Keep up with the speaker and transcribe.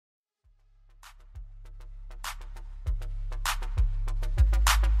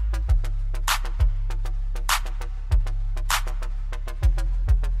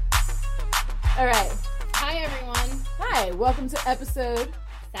All right. Hi, everyone. Hi. Welcome to episode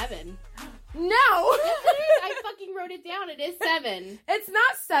 7. No. I fucking wrote it down. It is 7. It's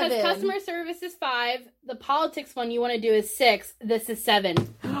not 7. Because customer service is 5. The politics one you want to do is 6. This is 7.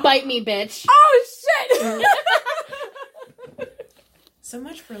 Bite me, bitch. Oh, shit. So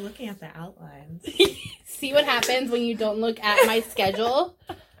much for looking at the outlines. See what happens when you don't look at my schedule?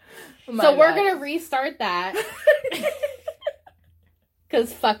 My so we're God. going to restart that.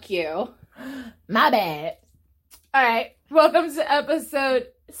 Because fuck you. My bad. All right. Welcome to episode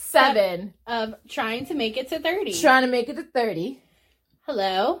 7. Of trying to make it to 30. Trying to make it to 30.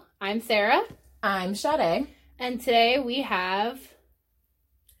 Hello, I'm Sarah. I'm Sade. And today we have...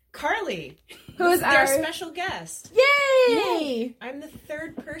 Carly, Who's their our... special guest. Yay! I'm the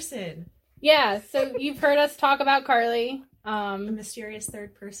third person. Yeah, so you've heard us talk about Carly. The mysterious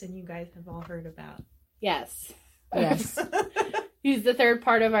third person you guys have all heard about. Yes. Yes. He's the third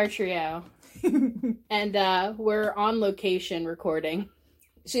part of our trio. And we're on location recording.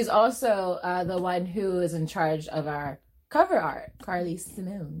 She's also the one who is in charge of our cover art, Carly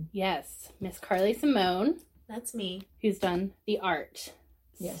Simone. Yes, Miss Carly Simone, That's me. who's done the art.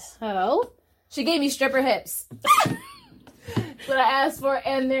 Yes. So, She gave me stripper hips. That's what I asked for,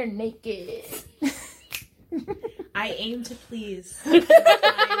 and they're naked. I aim to please. You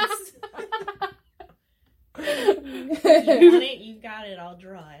want it, you got it, I'll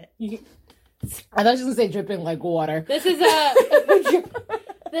draw it. I thought she was going to say dripping like water. this is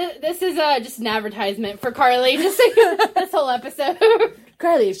this is just an advertisement for Carly. Just this whole episode.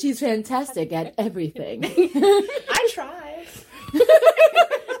 Carly, she's fantastic at everything. I try.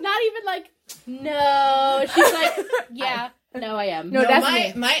 Not even like, no. She's like, yeah, no, I am. No,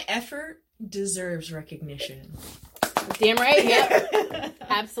 that's me. my effort deserves recognition. Damn right. Yep.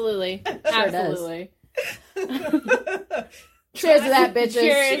 Absolutely. does. Absolutely. Cheers to that, bitches.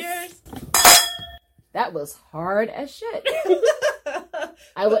 Cheers. That was hard as shit.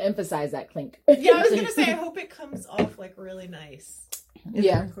 I will emphasize that clink. Yeah, I was gonna say, I hope it comes off like really nice in the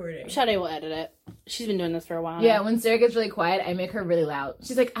Yeah. recording. Sade will edit it. She's been doing this for a while. Yeah, now. when Sarah gets really quiet, I make her really loud.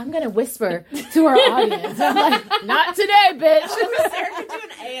 She's like, I'm going to whisper to our audience. I'm like, not today, bitch. Sarah could do an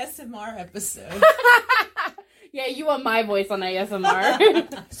ASMR episode. Yeah, you want my voice on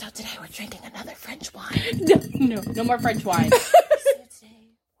ASMR. So today we're drinking another French wine. no more French wine. So today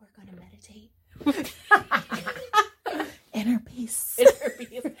we're gonna meditate. Inner peace. Inner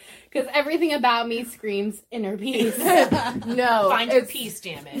peace. Because everything about me screams inner peace. No. Find your it's peace,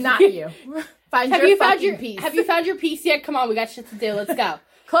 damn it. Not you. Find Have your you found fucking your peace. Have you found your peace yet? Come on, we got shit to do. Let's go.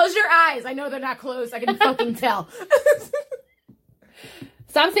 Close your eyes. I know they're not closed. I can fucking tell.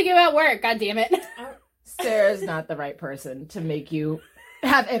 Stop thinking about work. God damn it. Sarah's not the right person to make you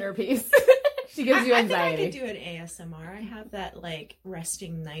have inner peace. She gives you anxiety. I think I could do an ASMR. I have that like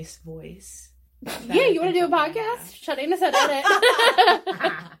resting, nice voice. Yeah, you want to do a podcast? Shut in said edit.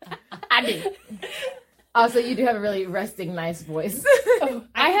 I do. Also, you do have a really resting, nice voice.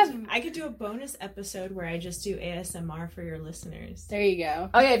 I could do a bonus episode where I just do ASMR for your listeners. There you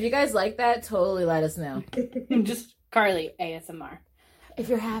go. Okay, if you guys like that, totally let us know. Just Carly ASMR. If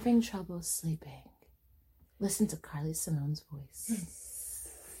you're having trouble sleeping, listen to Carly Simone's voice.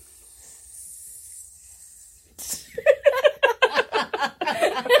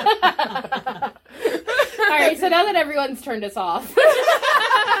 All right, so now that everyone's turned us off,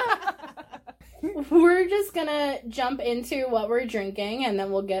 we're just gonna jump into what we're drinking, and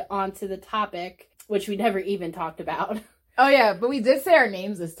then we'll get on to the topic, which we never even talked about. Oh, yeah, but we did say our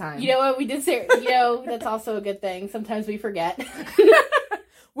names this time. You know what? We did say, that's also a good thing. Sometimes we forget.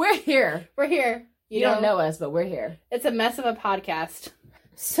 We're here. We're here. You don't know us, but we're here. It's a mess of a podcast.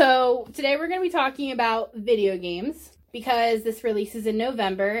 So today we're going to be talking about video games because this releases in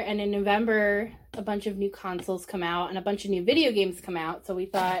November, and in November a bunch of new consoles come out and a bunch of new video games come out. So we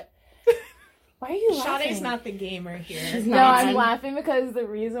thought, why are you laughing? Sade's not the gamer here. She's No, not. I'm laughing because the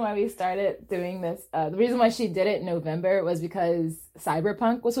reason why we started doing this, the reason why she did it in November was because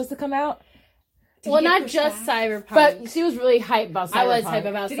Cyberpunk was supposed to come out. Did Well, it get not pushed just back? Cyberpunk. But she was really hyped about Cyberpunk. I was hype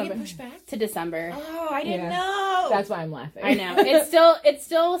about Did it get something pushed back? to December. Oh, I didn't Yeah. know. That's why I'm laughing. I know. It's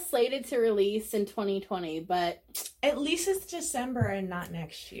still slated to release in 2020, but At least it's December and not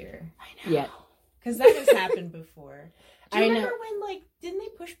next year. I know. Yeah. Because that has happened before. Do you I know. remember when, like, didn't they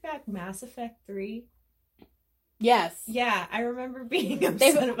push back Mass Effect 3? Yes. Yeah, I remember being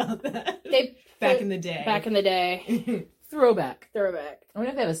upset about that. They back in the day. Back in the day. Throwback. Throwback. I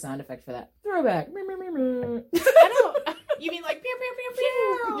wonder if they have a sound effect for that. Throwback. I don't You mean like pew pew pew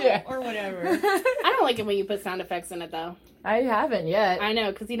pew? Yeah. Or whatever. I don't like it when you put sound effects in it though. I haven't yet. I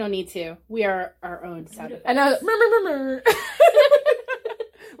know, because you don't need to. We are our own sound effects. And I was,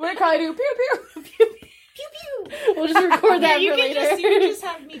 What did Carly do? Pew pew. Pew pew. We'll just record that you for can later. you can just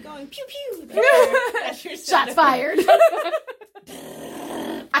have me going pew pew. There, as your Shots sound fired.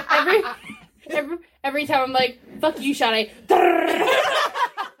 every time I'm like, fuck you, Shade.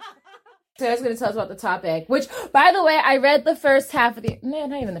 So I was going to tell us about the topic, which, by the way, I read the first half of the... No,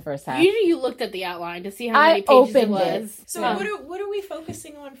 not even the first half. Usually you looked at the outline to see how many pages it was. So what are we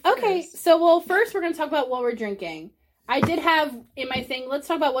focusing on first? Okay, so first we're going to talk about what we're drinking. I did have in my thing, let's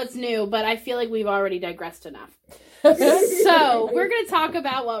talk about what's new, but I feel like we've already digressed enough. So we're going to talk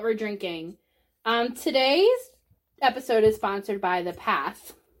about what we're drinking. Today's episode is sponsored by The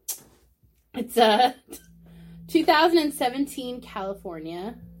Path. It's a 2017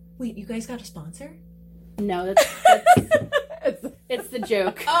 California. Wait, you guys got a sponsor? No, it's the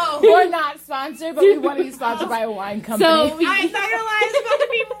joke. Oh, We're not sponsored, but we want to be sponsored by a wine company. So I thought I was about to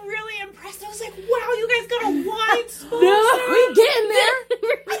be really impressed. I was like, wow, you guys got a wine sponsor. We getting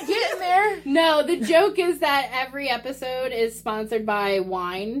there. No, the joke is that every episode is sponsored by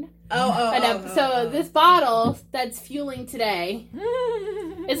wine. So this bottle that's fueling today,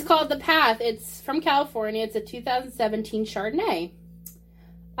 it's called The Path. It's from California. It's a 2017 Chardonnay.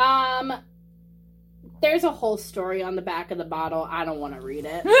 There's a whole story on the back of the bottle. I don't want to read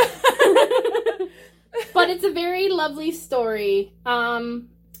it. But it's a very lovely story. But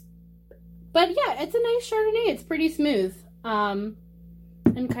yeah, it's a nice Chardonnay. It's pretty smooth. And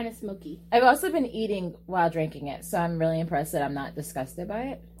kind of smoky. I've also been eating while drinking it, so I'm really impressed that I'm not disgusted by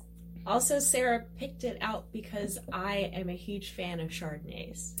it. Also, Sarah picked it out because I am a huge fan of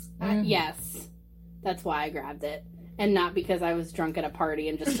Chardonnays. Yes. That's why I grabbed it. And not because I was drunk at a party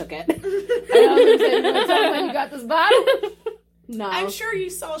and just took it. I was going to say, when you got this bottle? No. I'm sure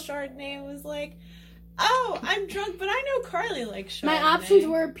you saw Chardonnay and was like, oh, I'm drunk, but I know Carly likes Chardonnay. My options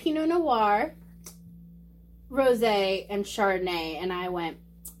were Pinot Noir, Rosé, and Chardonnay. And I went,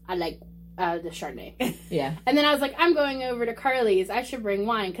 I like the Chardonnay. Yeah. And then I was like, I'm going over to Carly's. I should bring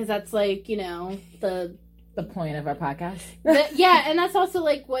wine because that's like, the point of our podcast. yeah, and that's also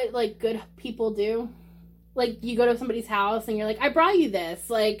like what like good people do. Like you go to somebody's house and you're like, I brought you this.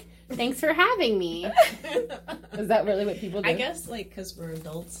 Like, thanks for having me. Is that really what people do? I guess because we're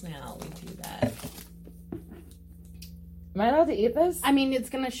adults now, we do that. Am I allowed to eat this? I mean, it's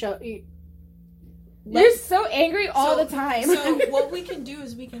gonna show you. You're so angry all the time. So what we can do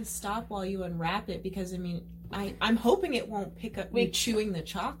is we can stop while you unwrap it because I'm hoping it won't pick up me chewing the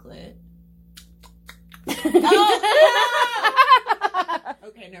chocolate.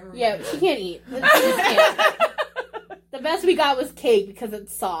 Okay, never mind. Yeah, she can't eat. She can't. The best we got was cake because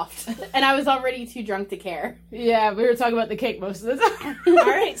it's soft, and I was already too drunk to care. Yeah, we were talking about the cake most of the time. All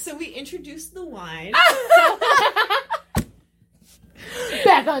right, so we introduced the wine.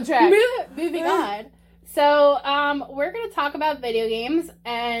 Back on track. Moving on. So, we're going to talk about video games,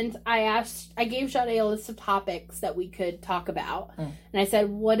 and I gave Sade a list of topics that we could talk about. And I said,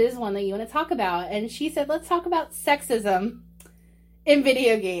 what is one that you want to talk about? And she said, let's talk about sexism in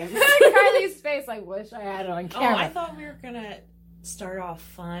video games. Carly's face, I wish I had it on camera. Oh, I thought we were going to start off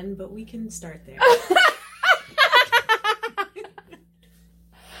fun, but we can start there.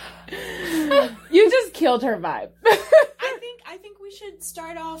 You just killed her vibe. I think we should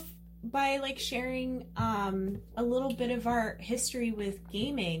start off by sharing a little bit of our history with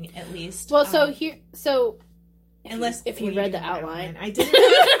gaming, at least. Well, unless if you read the outline. I did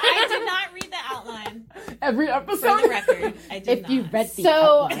not read the outline. Every episode. For the record, I did if not. you read the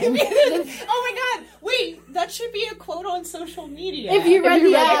outline. Oh my god! Wait, that should be a quote on social media. If you read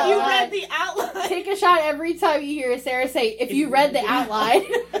the outline. If you read the outline. Take a shot every time you hear Sarah say, if you read the outline.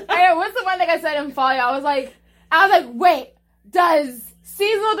 I know, what's the one that I said in Folly? I was like, wait, does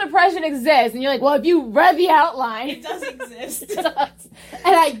seasonal depression exist? And you're like, well, if you read the outline. It does exist. It does.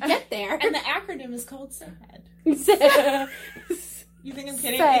 And I get there. And the acronym is called SAD. You think I'm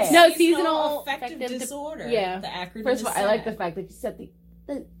kidding? Sad. It's No, seasonal seasonal affective affective disorder. yeah. The acronym First of all, is I like the SAD. fact that you said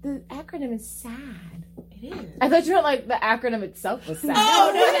the acronym is SAD. It is. I thought you meant like the acronym itself was SAD.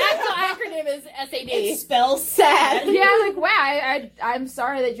 Oh, no, the actual acronym is SAD. It spells sad. Yeah, I was like, wow, I'm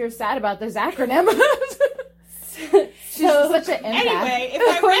sorry that you're sad about this acronym. She's such an empath. Anyway, if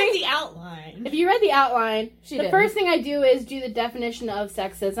I read the outline. If you read the outline, She the didn't. first thing I do is do the definition of I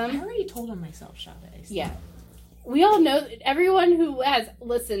sexism. already told on myself, Sade. Yeah. We all know, everyone who has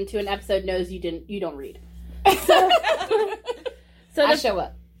listened to an episode knows you don't read. So I show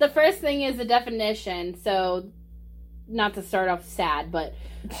up. the first thing is the definition. So, not to start off sad, but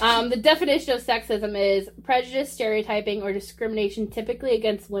the definition of sexism is prejudice, stereotyping, or discrimination typically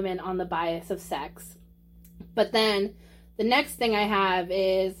against women on the bias of sex. But then the next thing I have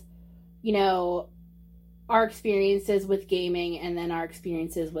is, our experiences with gaming and then our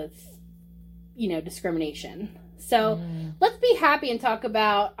experiences with, discrimination. So let's be happy and talk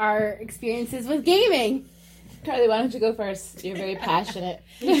about our experiences with gaming. Carly, why don't you go first? You're very passionate.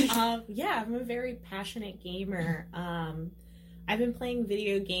 Yeah, I'm a very passionate gamer. I've been playing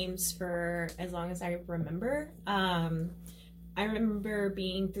video games for as long as I remember. I remember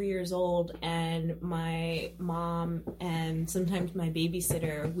being 3 years old and my mom and sometimes my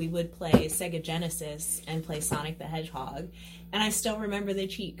babysitter, we would play Sega Genesis and play Sonic the Hedgehog. And I still remember the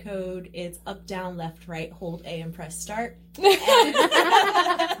cheat code. It's up, down, left, right, hold A and press start.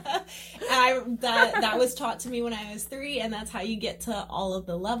 That was taught to me when I was 3, and that's how you get to all of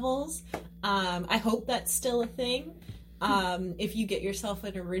the levels. I hope that's still a thing. If you get yourself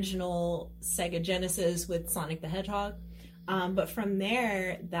an original Sega Genesis with Sonic the Hedgehog. But from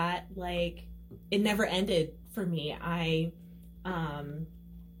there, it never ended for me. I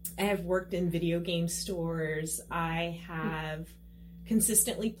have worked in video game stores. I have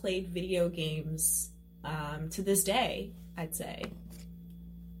consistently played video games to this day, I'd say.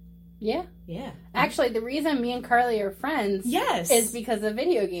 Yeah. Yeah. Actually, the reason me and Carly are friends is because of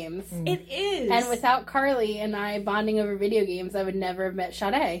video games. It is. And without Carly and I bonding over video games, I would never have met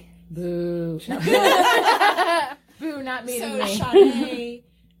Sade. Boo. Boo, not meeting me. So Sade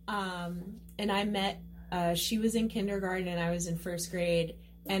and I met, she was in kindergarten and I was in first grade.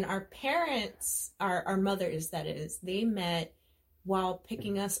 And our parents, our mothers, that is, they met while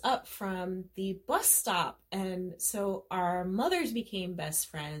picking us up from the bus stop. And so our mothers became best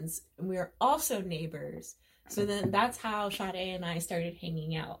friends. And we were also neighbors. So then that's how Sade and I started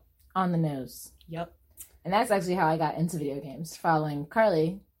hanging out. On the nose. Yep. And that's actually how I got into video games, following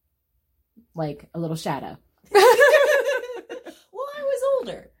Carly like a little shadow. Well, I was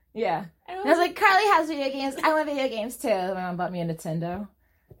older. Yeah. And I was like, Carly has video games. I want video games too. My mom bought me a Nintendo.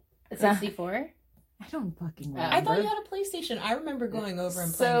 A 64? I don't fucking remember. I thought you had a PlayStation. I remember going over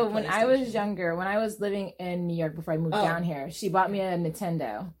and playing. So when I was younger, when I was living in New York before I moved down here, she bought me a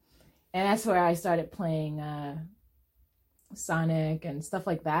Nintendo. And that's where I started playing Sonic and stuff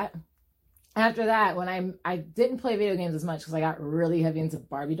like that. After that, when I didn't play video games as much because I got really heavy into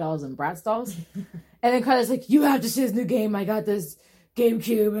Barbie dolls and Bratz dolls. And then Carly's like, you have to see this new game. I got this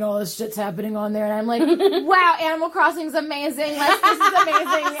GameCube and all this shit's happening on there. And I'm like, wow, Animal Crossing's amazing. Like, this is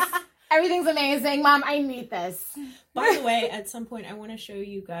amazing. Everything's amazing. Mom, I need this. By the way, at some point, I want to show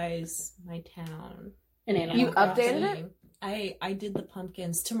you guys my town. In Animal You Crossing. updated it? I did the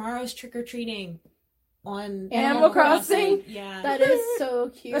pumpkins. Tomorrow's trick-or-treating on Animal Crossing? Yeah. That is so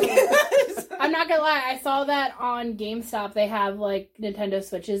cute. I'm not gonna lie, I saw that on GameStop. They have like Nintendo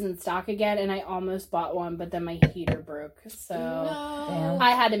Switches in stock again, and I almost bought one, but then my heater broke, so Damn.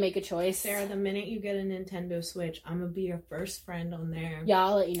 I had to make a choice. Sarah, the minute you get a Nintendo Switch, I'm gonna be your first friend on there. Yeah,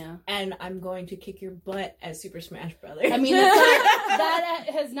 I'll let you know. And I'm going to kick your butt at Super Smash Brothers. I mean, that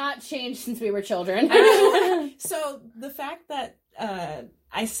has not changed since we were children. So the fact that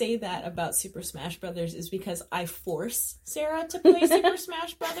I say that about Super Smash Brothers is because I force Sarah to play Super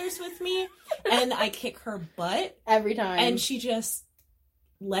Smash Brothers with me, and I kick her butt Every time. and she just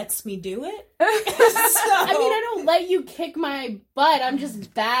lets me do it. I mean, I don't let you kick my butt. I'm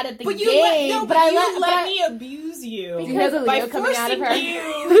just bad at the But game. you let me abuse you. Do you hear the by Leo coming out of her? forcing you.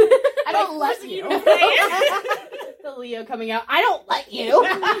 I don't let you. The Leo coming out. I don't let you.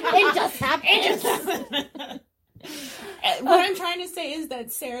 It just happens. What I'm trying to say is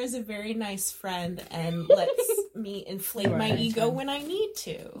that Sarah's a very nice friend and lets me inflate my ego when I need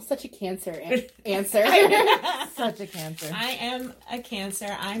to. Such a cancer answer. Such a cancer. I am a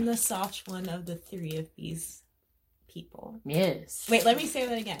Cancer. I'm the soft one of the three of these people. Yes. Wait, let me say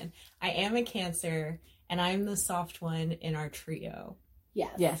that again. I am a Cancer, and I'm the soft one in our trio.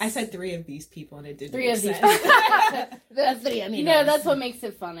 Yes. Yes. I said three of these people, and it didn't Three make of these sense. That's the You know, that's what makes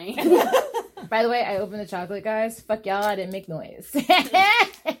it funny. By the way, I opened the chocolate, guys. Fuck y'all, I didn't make noise.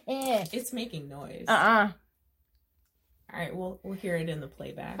 It's making noise. Uh-uh. All right, we'll hear it in the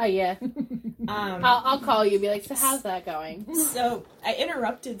playback. Oh, yeah. I'll call you and be like, so how's that going? So I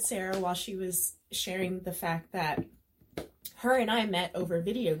interrupted Sarah while she was sharing the fact that her and I met over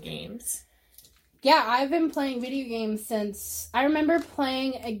video games. Yeah, I've been playing video games since... I remember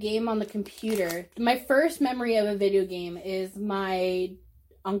playing a game on the computer. My first memory of a video game is my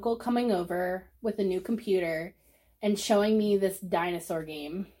uncle coming over with a new computer and showing me this dinosaur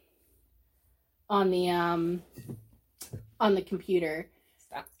game on the computer.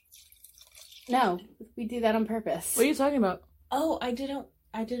 Stop. No, we do that on purpose. What are you talking about? Oh, I didn't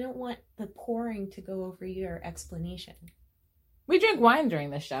want the pouring to go over your explanation. We drink wine during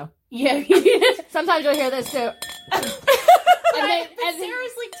this show. Yeah. Sometimes you'll hear this too. But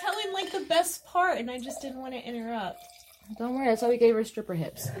Sarah's like telling like the best part, and I just didn't want to interrupt. Don't worry, that's why we gave her stripper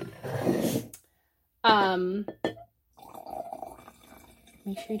hips.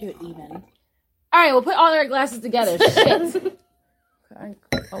 Make sure you do it even. All right, we'll put all our glasses together. Shit.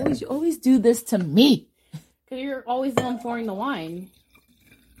 You always do this to me. Because you're always the one pouring the wine.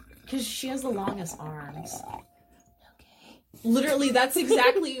 Because she has the longest arms. Literally, that's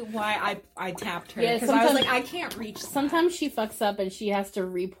exactly why I tapped her. Yeah, Because I was like, I can't reach. Sometimes she fucks up and she has to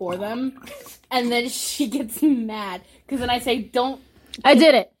re-pour them. And then she gets mad. Because then I say, don't. I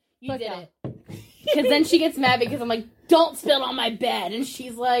did it. You did it. Because then she gets mad because I'm like, don't spill on my bed. And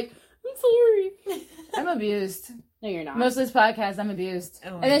she's like, I'm sorry. I'm abused. No, you're not. Most of this podcast, I'm abused.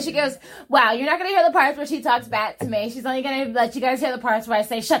 Oh, and then she goes, wow, you're not going to hear the parts where she talks back to me. She's only going to let you guys hear the parts where I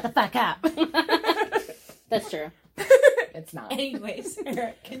say, shut the fuck up. That's true. It's not. Anyway,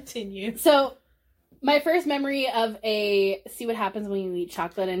 Sarah, continue. So, my first memory of see what happens when you eat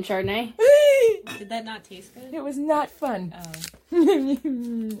chocolate and Chardonnay. Did that not taste good? It was not fun. Oh.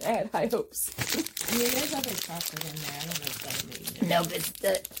 I had high hopes. I mean, there's other chocolate in there. I don't know if that made it. Nope,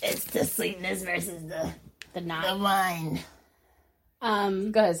 it's the sweetness versus The not. wine.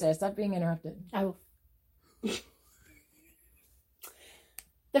 Go ahead, Sarah. Stop being interrupted. I will.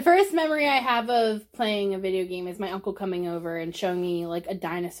 The first memory I have of playing a video game is my uncle coming over and showing me like a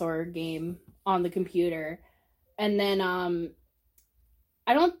dinosaur game on the computer. And then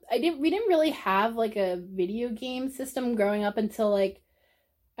we didn't really have like a video game system growing up until like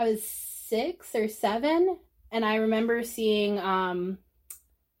I was 6 or 7, and I remember seeing my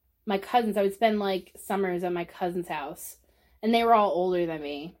cousins. I would spend like summers at my cousin's house, and they were all older than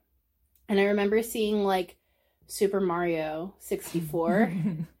me. And I remember seeing like Super Mario 64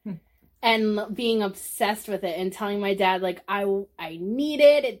 and being obsessed with it and telling my dad like I need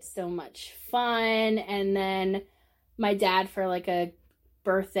it. It's so much fun. And then my dad, for like a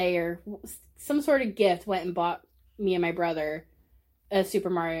birthday or some sort of gift, went and bought me and my brother a Super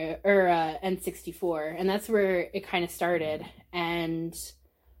Mario or N64, and that's where it kind of started. And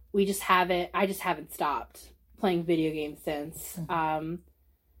I just haven't stopped playing video games since. And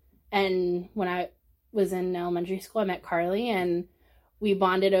when I was in elementary school, I met Carly, and we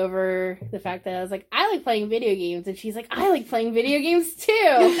bonded over the fact that I was like, I like playing video games, and she's like, I like playing video games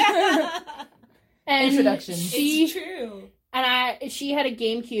too. And Introduction. It's true. And she had a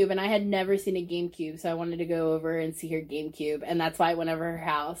GameCube, and I had never seen a GameCube, so I wanted to go over and see her GameCube, and that's why I went over her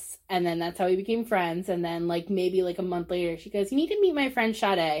house, and then that's how we became friends. And then like maybe like a month later, she goes, you need to meet my friend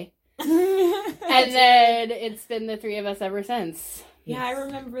Sade. And then it's been the three of us ever since. Yeah, I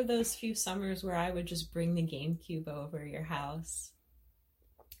remember those few summers where I would just bring the GameCube over your house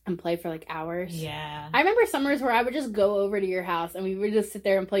and play for like hours. Yeah. I remember summers where I would just go over to your house and we would just sit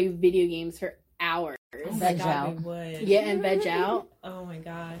there and play video games for hours. Oh my God, we would. Yeah, and veg out. Oh my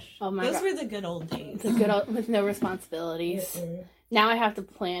gosh. Oh my Those God. were the good old days. The good old, with no responsibilities. Now I have to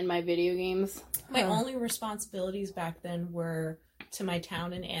plan my video games. My only responsibilities back then were to my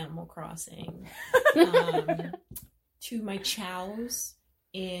town in Animal Crossing, to my chows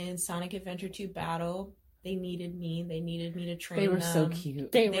in Sonic Adventure 2 Battle. They needed me. They needed me to train them. They were so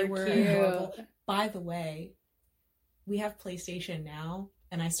cute. They were cute. adorable. By the way, we have PlayStation now,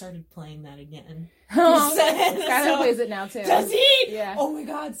 and I started playing that again. Skylar plays it now too. Does he? Yeah. Oh my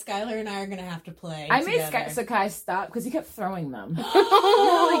God, Skylar and I are gonna have to play. I made together. Sakai stop because he kept throwing them.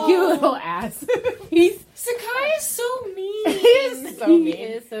 Like, you little ass. Sakai is so mean. He is so mean. He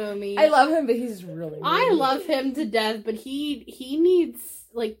is so mean. I love him, but he's really mean. I love him to death, but he needs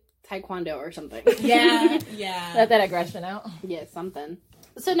like taekwondo or something. Yeah, yeah. Let that aggression out. Yeah, something.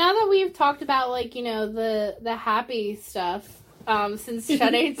 So now that we've talked about like, you know, the happy stuff, since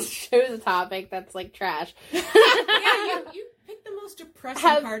Sade chose a topic that's like trash. Yeah, you picked the most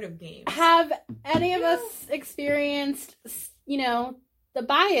depressing part of games. Have any of us experienced, you know, the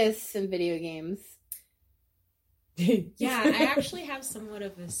bias in video games? Yeah, I actually have somewhat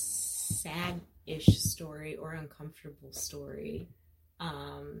of a sad-ish story or uncomfortable story.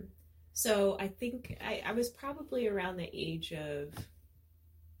 So I think I was probably around the age of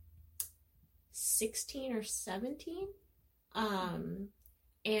 16 or 17.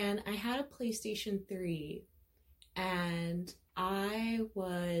 And I had a PlayStation 3, and I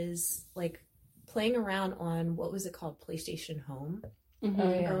was like playing around on, what was it called? PlayStation Home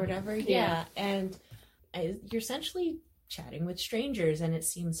or whatever. Yeah. And you're essentially chatting with strangers, and it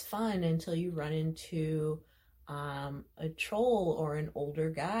seems fun until you run into a troll or an older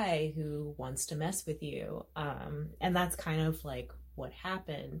guy who wants to mess with you. And that's kind of like what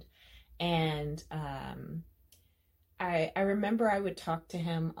happened. And I remember I would talk to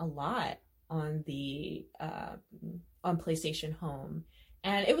him a lot on the on PlayStation Home,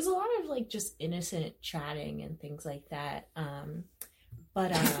 and it was a lot of like just innocent chatting and things like that.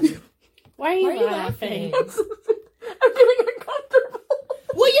 But why are you laughing? I'm getting uncomfortable.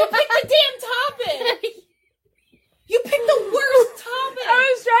 Well, you picked the damn topic. You picked the worst topic.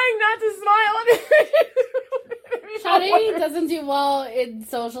 I was trying not to smile. Shadi doesn't do well in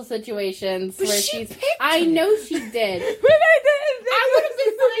social situations But where she she's. picked I know she did. But I didn't. I would have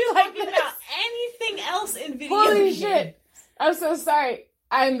been fine like talking this. about anything else in video Holy games. shit! I'm so sorry.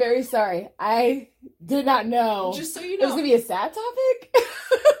 I'm very sorry. I did not know. Just so you It was know, gonna be a sad topic.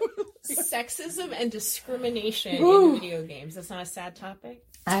 sexism and discrimination Ooh. in video games. That's not a sad topic.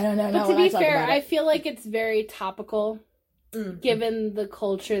 I don't know. But to be fair, I feel like it's very topical given the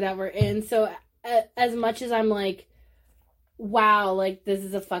culture that we're in. So as much as I'm like, wow, like this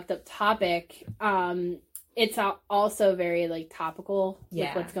is a fucked up topic, it's also very like topical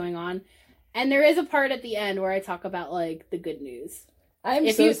with what's going on. And there is a part at the end where I talk about like the good news. I'm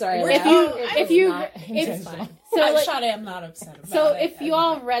if so you- sorry. if you- if- Fine. So, I'm like- Shadi, I'm not upset about So it. if you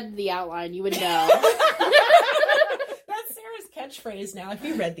all read the outline, you would know. That's Sarah's catchphrase now. If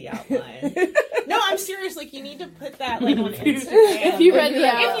you read the outline. No, I'm serious. Like, you need to put that like on Instagram. If you read the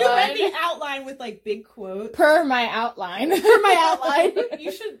If you read outline. the outline with like big quotes, per my outline. For my outline.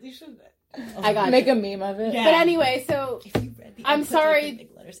 you should. I got Make a meme of it. Yeah. But anyway, so If you read the I'm put, like, sorry. the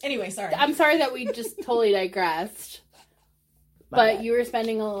big letters. Anyway, sorry. I'm sorry that we just totally digressed. But you were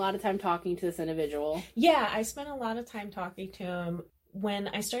spending a lot of time talking to this individual. Yeah, I spent a lot of time talking to him. When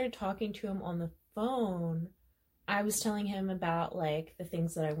I started talking to him on the phone, I was telling him about like the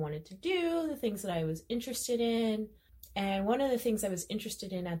things that I wanted to do, the things that I was interested in. And one of the things I was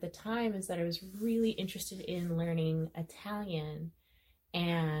interested in at the time is that I was really interested in learning Italian.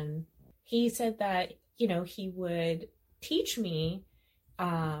 And he said that, you know, he would teach me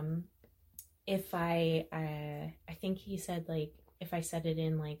if I think he said like if I said it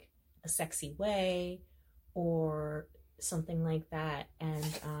in like a sexy way or something like that.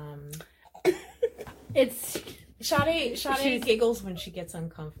 And It's Shadi giggles when she gets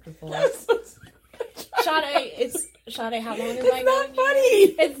uncomfortable. Shadi, how long have I It's known not you?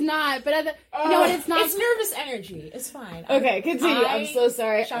 funny. it's not, but you know what? It's not. It's nervous energy. It's fine. Okay, continue. I'm so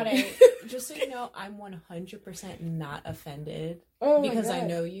sorry. Shadi, just so you know, I'm 100% not offended Oh my because I God.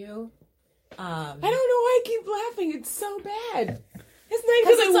 know you. I don't know why I keep laughing. It's so bad. It's not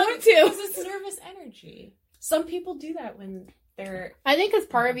because I want Oh, Because to. it's nervous energy. Some people do that when they're... I think because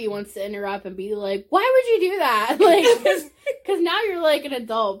part of you wants to interrupt and be like, "Why would you do that?" Like, because now you're like an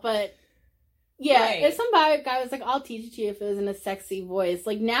adult. But yeah, Right. if some guy was like, "I'll teach it to you if it was in a sexy voice,"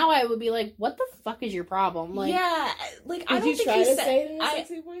 like now I would be like, "What the fuck is your problem?" Like, yeah, like I Did don't you think try he to said... say it in a I-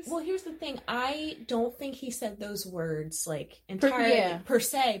 sexy voice? Well, here's the thing. I don't think he said those words like entirely per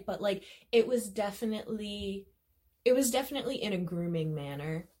se, but like it was definitely in a grooming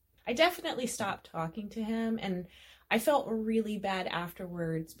manner. I definitely stopped talking to him, and I felt really bad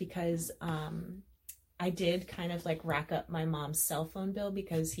afterwards because I did kind of like rack up my mom's cell phone bill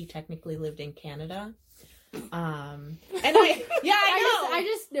because he technically lived in Canada. And I know. I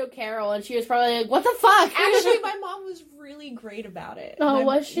just know Carol, and she was probably like, "What the fuck?" Actually, my mom was really great about it. Oh,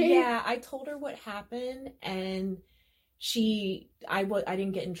 was she? Yeah, I told her what happened, and I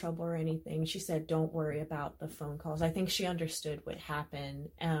didn't get in trouble or anything. She said, "Don't worry about the phone calls." I think she understood what happened.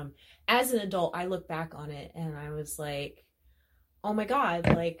 As an adult, I look back on it, and I was like, "Oh my God!"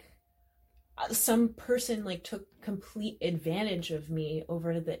 Like some person like took complete advantage of me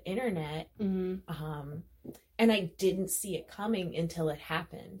over the internet. Mm-hmm. And I didn't see it coming until it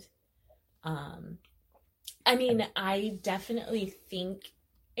happened. I mean, I definitely think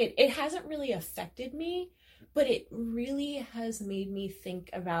it hasn't really affected me, but it really has made me think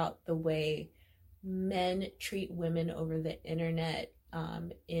about the way men treat women over the internet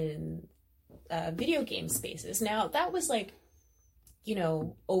in video game spaces. Now, that was like, you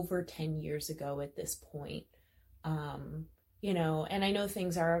know, over 10 years ago at this point. You know, and I know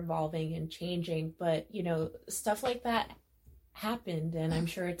things are evolving and changing, but, you know, stuff like that happened, and I'm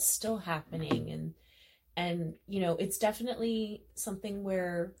sure it's still happening. And you know, it's definitely something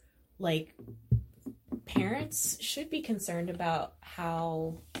where, like, parents should be concerned about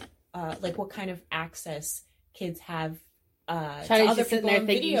how, like, what kind of access kids have to Shadi's other just sitting people there in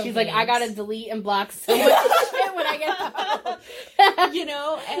thinking, video she's like, "I games. gotta delete and block so much shit when I get home." You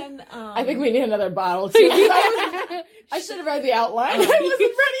know, and I think we need another bottle too. I should have read the outline. I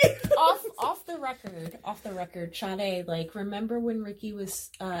wasn't ready. off the record, Sade, like, remember when Ricky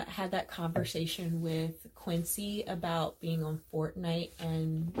was had that conversation with Quincy about being on Fortnite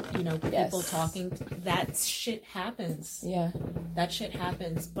and, you know, people talking? That shit happens. Yeah. That shit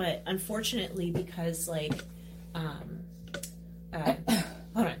happens. But unfortunately, because, like, hold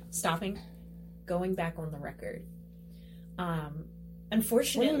on, going back on the record.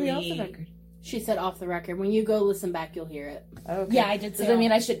 Unfortunately, when are we off the record? She said off the record. When you go listen back, you'll hear it. Okay. Yeah, I did say. Does that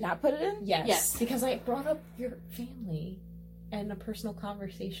mean I should not put it in? Yes. Because I brought up your family and a personal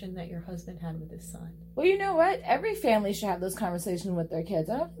conversation that your husband had with his son. Well, you know what? Every family should have those conversations with their kids.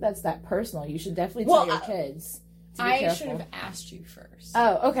 I don't think that's that personal. You should definitely tell your kids to be careful. Should have asked you first.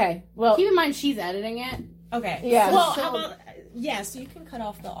 Oh, okay. Well, keep in mind she's editing it. Okay. Yeah. Well, how about... Yeah, so you can cut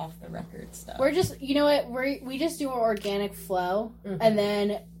off the off-the-record stuff. We're just... You know what? We just do our organic flow, and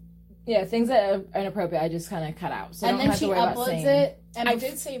then... Yeah, things that are inappropriate, I just kind of cut out. So and I don't then have she to worry about uploads saying it. And I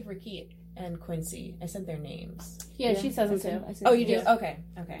did say Ricky and Quincy. I said their names. Yeah, she says them too. Oh, you do? Yeah. Okay.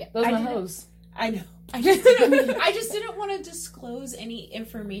 Yeah. Those are my hoes. I know. I just didn't want to disclose any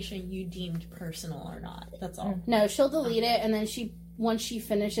information you deemed personal or not. That's all. No, she'll delete it, and then once she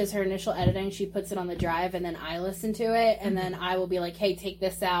finishes her initial editing, she puts it on the drive, and then I listen to it, and then I will be like, hey, take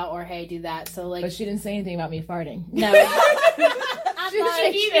this out, or hey, do that. So, like... But she didn't say anything about me farting. No.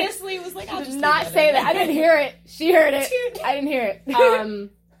 She obviously was like, I'll did not say that. I didn't hear it. She heard it. I didn't hear it.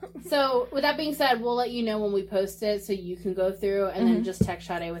 So, with that being said, we'll let you know when we post it, so you can go through, and then just text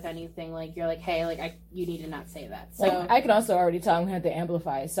Sade with anything, like, you're like, hey, like, you need to not say that. So like, I can also already tell I'm going to have to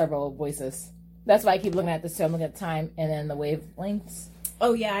amplify several voices. That's why I keep looking at this, so I'm looking at the time, and then the wavelengths.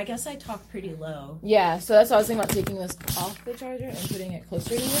 Oh, yeah, I guess I talk pretty low. Yeah, so that's why I was thinking about taking this off the charger and putting it closer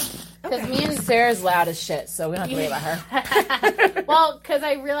to you. Because me and Sarah's loud as shit, so we don't have to worry about her. Well, because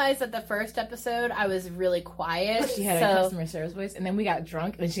I realized that the first episode I was really quiet. She had a customer service voice, and then we got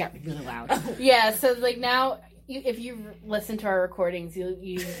drunk, and then she got really loud. Yeah, so like now, if you listen to our recordings,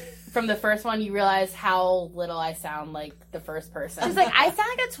 you from the first one, you realize how little I sound like the first person. She's like, I sound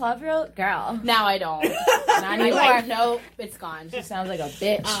like a 12-year-old girl. Now I don't. Not anymore. Like, nope, it's gone. She sounds like a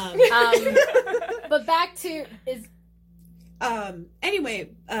bitch. But back to anyway,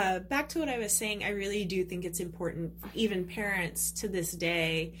 back to what I was saying. I really do think it's important, even parents to this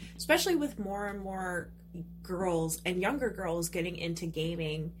day, especially with more and more girls and younger girls getting into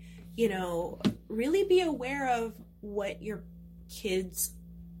gaming, you know, really be aware of what your kids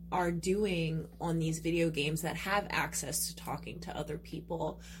are doing on these video games that have access to talking to other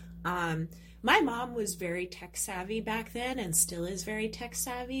people. My mom was very tech savvy back then and still is very tech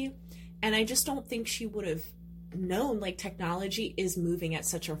savvy. And I just don't think she would have known, like, technology is moving at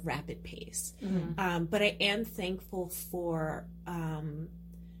such a rapid pace. Mm-hmm. But I am thankful for,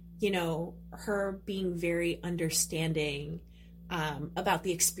 you know, her being very understanding about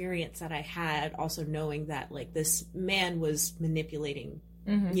the experience that I had, also knowing that, like, this man was manipulating,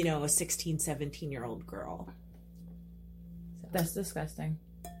 you know, a 16, 17-year-old girl. So. That's disgusting.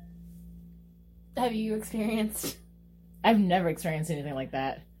 Have you experienced? I've never experienced anything like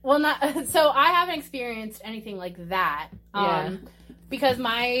that. Well, not so. I haven't experienced anything like that. Because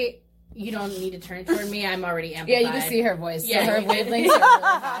you don't need to turn toward me. I'm already amplified. Yeah, you can see her voice. Yeah, so her wavelengths are really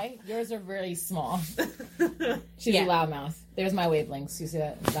high. Yours are really small. She's a loudmouth. There's my wavelengths. You see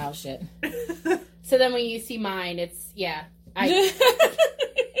that loud shit. So then when you see mine, it's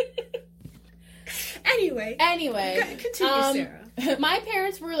Anyway, continue, Sarah. My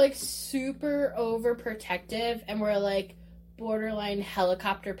parents were like super overprotective and were like borderline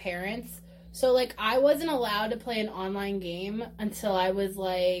helicopter parents. So like I wasn't allowed to play an online game until I was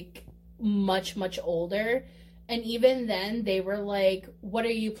like much older. And even then they were like, what are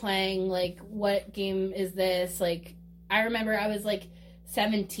you playing? Like, what game is this? Like, I remember I was like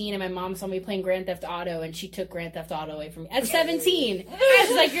 17 and my mom saw me playing Grand Theft Auto and she took Grand Theft Auto away from me at 17.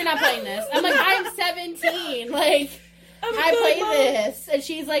 She's like, you're not playing this. I'm like, I'm 17. Like, I play this. And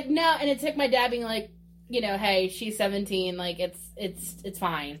she's like, no. And it took my dad being like, you know, hey, she's 17. Like, it's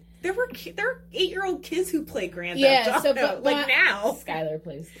fine. There are 8-year-old kids who play Grand Theft Auto. So, but like now. Skylar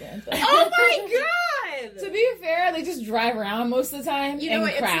plays Grand Theft. Oh my god! To be fair, they just drive around most of the time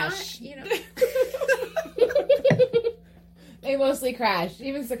and crash. It's not, you know. They mostly crash.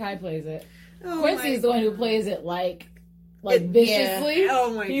 Even Sakai plays it. Oh Quincy's the one who plays it like viciously. Yeah.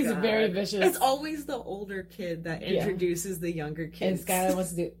 Oh my god. He's very vicious. It's always the older kid that introduces the younger kids. And Skylar wants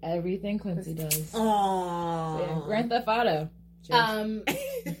to do everything Quincy does. Aww. So, yeah, Grand Theft Auto.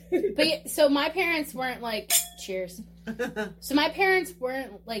 But yeah, so my parents weren't like, cheers. So my parents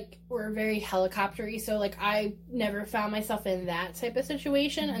weren't like, were very helicoptery. So like I never found myself in that type of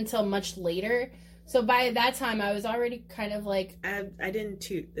situation until much later. So by that time, I was already kind of like... I didn't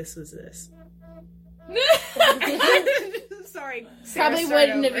toot. This was this. Sorry. Sarah, Probably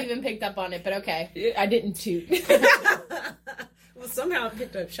wouldn't have even picked up on it, but okay. I didn't toot. Well, somehow I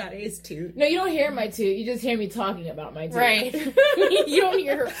picked up Sade's toot. No, you don't hear my toot. You just hear me talking about my toot. Right. You don't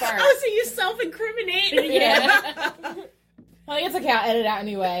hear her fart. Oh, so you self-incriminate? Yeah. Well, it's okay. I'll edit it out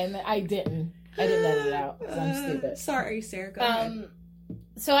anyway, and I didn't. I didn't edit it out. 'Cause I'm stupid. Sorry, Sarah. Go ahead.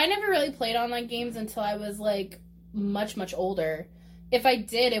 So I never really played online games until I was like much older. If I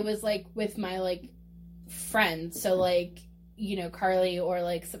did, it was like with my like friends. So like, you know, Carly or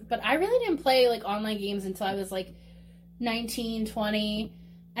like, but I really didn't play like online games until I was like 19, 20.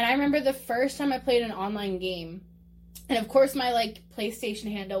 And I remember the first time I played an online game, and of course my like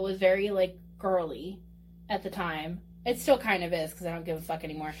PlayStation handle was very like girly at the time. It still kind of is because I don't give a fuck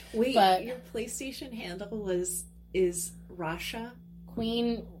anymore. Wait, but your PlayStation handle is Rasha?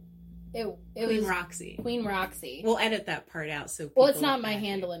 Queen. It Queen was Roxy. Queen Roxy. We'll edit that part out. Well, it's not my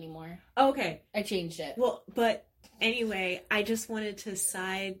handle anymore. Okay. I changed it. Well, but anyway, I just wanted to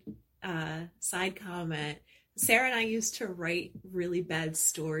side comment. Sarah and I used to write really bad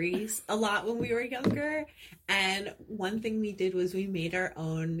stories a lot when we were younger, and one thing we did was we made our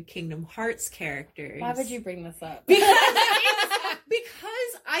own Kingdom Hearts characters. Why would you bring this up? Because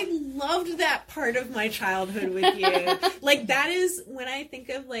I loved that part of my childhood with you. Like, that is when I think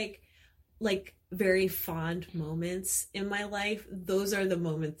of like very fond moments in my life, those are the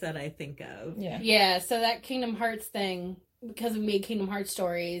moments that I think of. Yeah, so that Kingdom Hearts thing, because we made Kingdom Hearts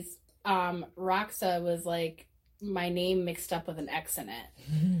stories, Roxa was like my name mixed up with an X in it.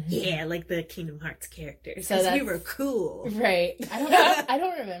 Yeah, like the Kingdom Hearts characters. So Because we were cool. Right. I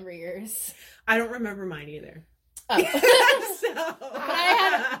don't remember yours. I don't remember mine either. Oh.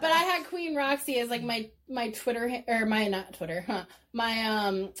 But I had Queen Roxy as like my Twitter, or my, not Twitter,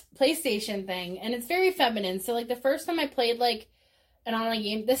 my PlayStation thing, and it's very feminine. So like the first time I played like an online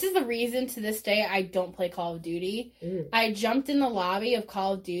game, this is the reason to this day I don't play Call of Duty. I jumped in the lobby of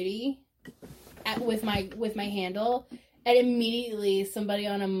Call of Duty with my handle, and immediately somebody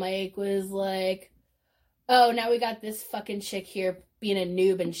on a mic was like, "Oh, now we got this fucking chick here being a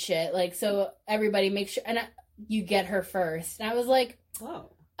noob and shit." Like, so everybody make sure you get her first. And I was like,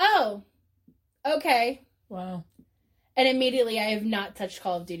 Whoa. "Oh, okay." Wow. And immediately I have not touched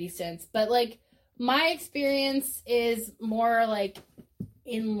Call of Duty since. But like my experience is more like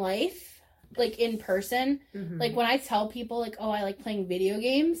in life, like in person. Mm-hmm. Like when I tell people like, "Oh, I like playing video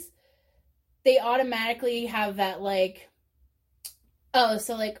games," they automatically have that like, "Oh,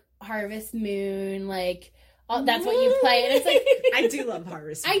 so like Harvest Moon, like that's what you play." And it's like, I do love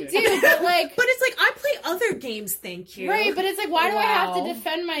Harvest Moon. I do, but like, but it's like I play other games, thank you. Right, but it's like, why do I have Wow. to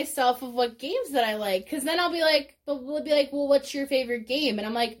defend myself of what games that I like? Because then I'll be like, well, what's your favorite game? And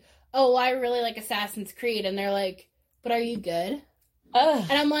I'm like, "Oh, well, I really like Assassin's Creed," and they're like, "But are you good?" Ugh.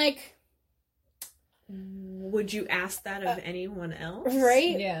 And I'm like, Would you ask that of anyone else?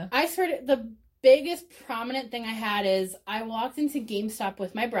 right? Yeah. I sort of, the biggest prominent thing I had is I walked into GameStop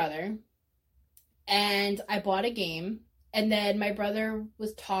with my brother, and I bought a game, and then my brother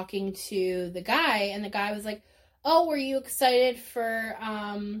was talking to the guy, and the guy was like, "Oh, were you excited for,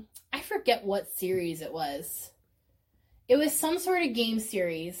 I forget what series it was. It was some sort of game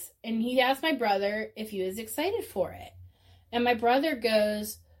series," and he asked my brother if he was excited for it. And my brother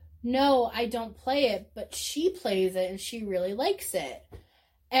goes, "No, I don't play it, but she plays it, and she really likes it."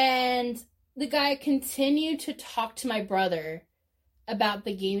 And the guy continued to talk to my brother about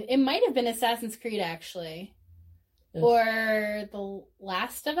the game. It might have been Assassin's Creed, actually. Ugh. Or The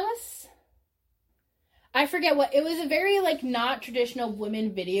Last of Us? I forget what. It was a very, like, not traditional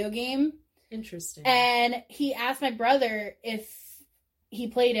women video game. Interesting. And he asked my brother if he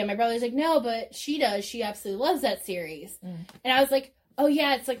played it. My brother's like, "No, but she does. She absolutely loves that series." And I was like, "Oh,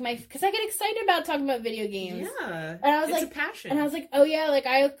 yeah, it's like because I get excited about talking about video games." Yeah. And I was it's like, a passion. And I was like, "Oh yeah, like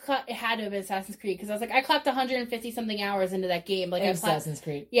it had to have been Assassin's Creed," because I was like, I clocked 150 something hours into that game. Like Assassin's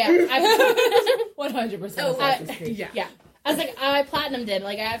Creed. Yeah, I 100% Oh, Assassin's Creed. yeah. yeah. I was like, I platinumed it.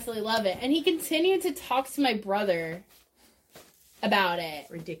 Like, I absolutely love it. And he continued to talk to my brother about it,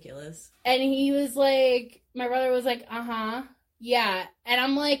 Ridiculous. and he was like, my brother was like, yeah, and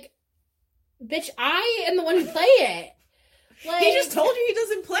I'm like, bitch, I am the one who play it. Like, He just told you he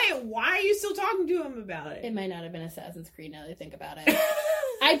doesn't play it. Why are you still talking to him about It it? might not have been Assassin's Creed now that I think about it.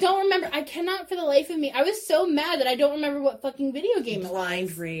 I don't remember. I cannot for the life of me. I was so mad that I don't remember what fucking video game it was.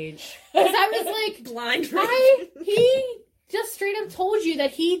 Blind rage. Because I was like, Blind rage. he just straight up told you that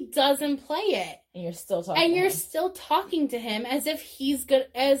he doesn't play it. And you're still talking. And to you're him. still talking to him as if he's good,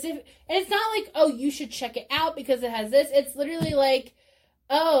 and it's not like, "Oh, you should check it out because it has this." It's literally like,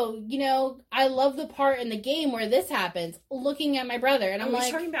 oh, I love the part in the game where this happens, looking at my brother. And I'm like...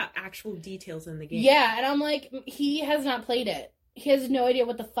 like... talking about actual details in the game. Yeah, and I'm like, he has not played it. He has no idea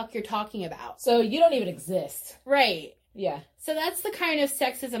what the fuck you're talking about. So you don't even exist. Right. Yeah. So that's the kind of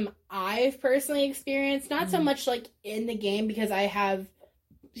sexism I've personally experienced. Not so much, like, in the game, because I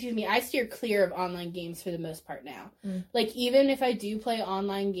steer clear of online games for the most part now. Like, even if I do play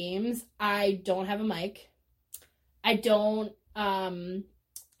online games, I don't have a mic. I don't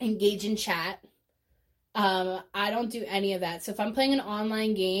engage in chat. I don't do any of that. So if I'm playing an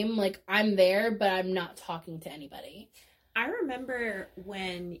online game, like, I'm there, but I'm not talking to anybody. I remember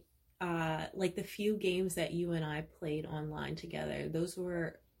when, like, the few games that you and I played online together, those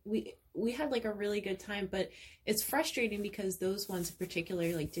were... We had, like, a really good time, but it's frustrating because those ones in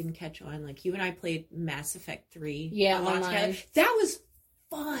particular, like, didn't catch on. Like, you and I played Mass Effect 3 a lot together. That was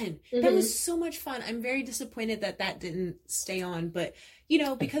fun. That was so much fun. I'm very disappointed that didn't stay on, but,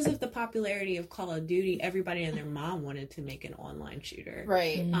 because of the popularity of Call of Duty, everybody and their mom wanted to make an online shooter.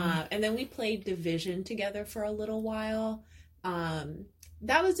 Right. And then we played Division together for a little while.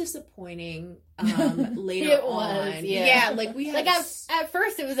 That was disappointing later it on. Was, yeah. Like we had... Like, at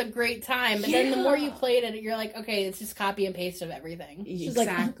first it was a great time, but then the more you played it, you're like, okay, it's just copy and paste of everything.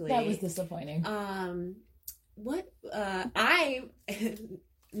 Exactly. Like, that was disappointing.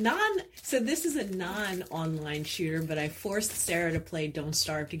 So this is a non-online shooter, but I forced Sarah to play Don't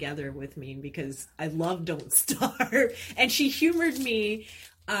Starve together with me because I love Don't Starve. And she humored me.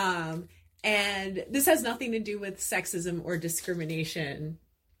 And this has nothing to do with sexism or discrimination.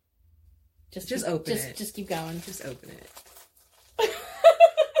 Just open it. Just keep going. Just open it.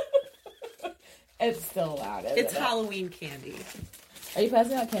 It's still loud. It's Halloween candy. Are you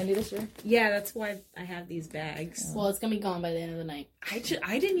passing out candy this year? Yeah, that's why I have these bags. Well, it's gonna be gone by the end of the night. I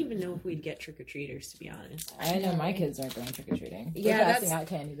didn't even know if we'd get trick-or-treaters, to be honest. I know my kids aren't going trick-or-treating. Yeah, We're passing out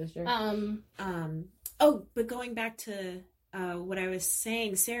candy this year. But going back to what I was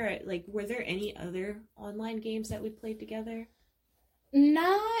saying, Sarah, like, were there any other online games that we played together?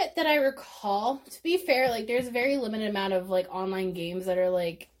 Not that I recall. To be fair, like, there's a very limited amount of, like, online games that are,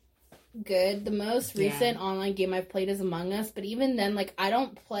 like, good. The most recent online game I've played is Among Us, but even then, like, I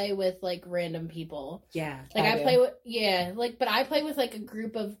don't play with, like, random people. Yeah. Like, I play with, but I play with, like, a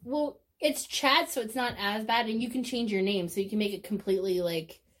group of, well, it's chat, so it's not as bad, and you can change your name, so you can make it completely,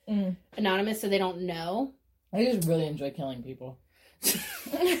 like, anonymous so they don't know. I just really enjoy killing people.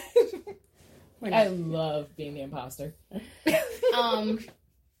 I love being the imposter.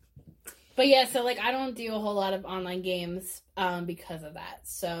 But yeah, so, like, I don't do a whole lot of online games because of that.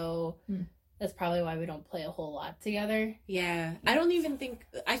 So that's probably why we don't play a whole lot together. Yeah. I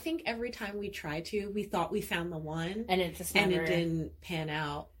think every time we try to, we thought we found the one. And it just never... And it didn't pan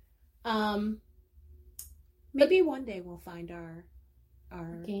out. Maybe one day we'll find our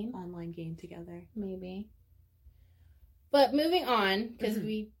online game together. Maybe. But moving on, because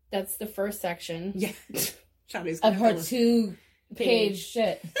that's the first section. Yeah. Of her 2-page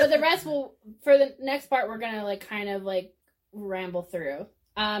shit. But the rest for the next part, we're going to, like, kind of, like, ramble through.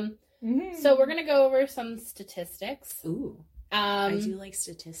 So we're going to go over some statistics. Ooh. I do like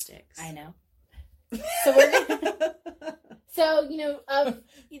statistics. I know. So we're gonna... So,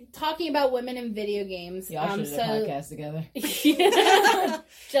 talking about women in video games. Y'all should have a podcast together.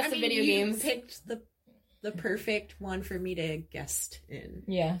 Just the video games. Picked the perfect one for me to guest in.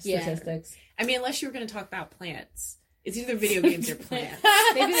 Yeah, statistics. I mean, unless you were going to talk about plants. It's either video games or plants.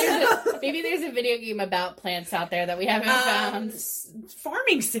 Maybe there's a video game about plants out there that we haven't found.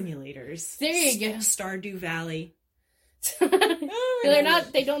 Farming simulators. There you go. Stardew Valley.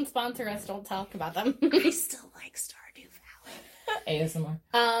 They don't sponsor us. Don't talk about them. I still like Stardew Valley. ASMR.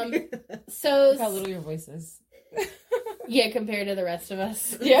 So look how little your voice is. Yeah, compared to the rest of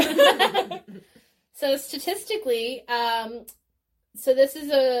us. Yeah. So statistically, so this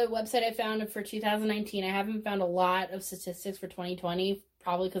is a website I found for 2019. I haven't found a lot of statistics for 2020,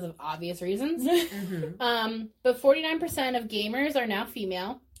 probably because of obvious reasons. But 49% of gamers are now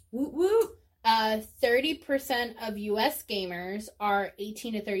female. Woot woot. 30% of US gamers are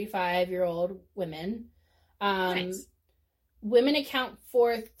 18 to 35-year-old women. Nice. Women account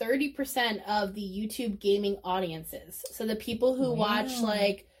for 30% of the YouTube gaming audiences. So the people who watch,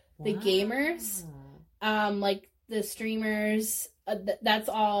 like, the gamers, like the streamers, that's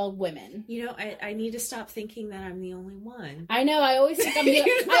all women. I need to stop thinking that I'm the only one. I know. I always think I'm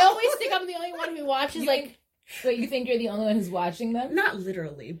the only one who watches, like... Wait, you think you're the only one who's watching them? Not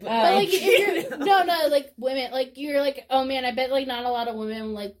literally, but like, if you're, no, like, women, like, you're like, oh man, I bet, like, not a lot of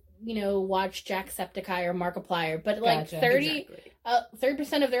women, like, watch Jacksepticeye or Markiplier, but, like, Gotcha.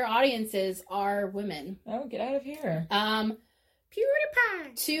 30% of their audiences are women. Oh, get out of here.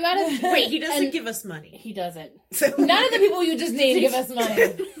 PewDiePie. 2 out of Wait, he doesn't and give us money. he doesn't. So None of the people you just named give us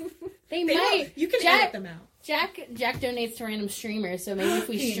money. They They might. don't. You can Jack- edit them out. Jack donates to random streamers, so maybe if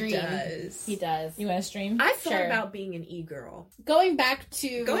we He stream, does. he does. You want to stream? I thought Sure. about being an e-girl. Going back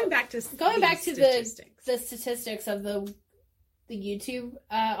to Going back to the statistics. the statistics of the YouTube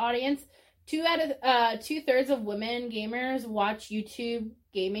audience, 2/3 of women gamers watch YouTube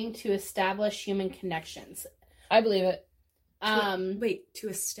gaming to establish human connections. I believe it. Wait, to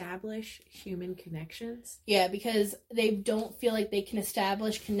establish human connections? Yeah, because they don't feel like they can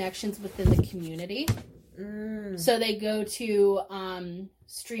establish connections within the community. So they go to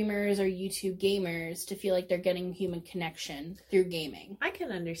streamers or YouTube gamers to feel like they're getting human connection through gaming. I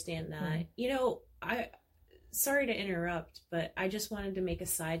can understand that. You know, sorry to interrupt, but I just wanted to make a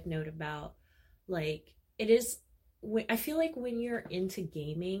side note about, like, I feel like when you're into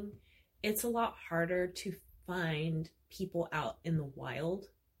gaming, it's a lot harder to find people out in the wild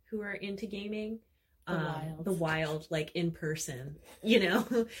who are into gaming. The wild, like in person, you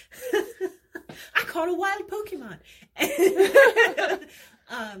know. I caught a wild Pokemon.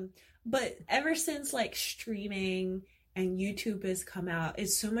 But ever since like streaming and YouTube has come out,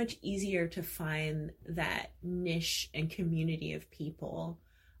 it's so much easier to find that niche and community of people,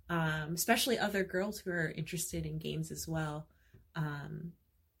 especially other girls who are interested in games as well.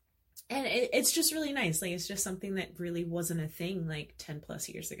 And it's just really nice. Like, it's just something that really wasn't a thing like 10 plus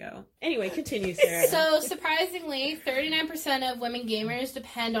years ago. Anyway, continue, Sarah. So, surprisingly, 39% of women gamers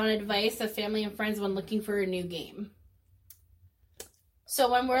depend on advice of family and friends when looking for a new game. So,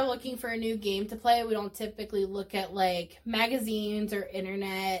 when we're looking for a new game to play, we don't typically look at, like, magazines or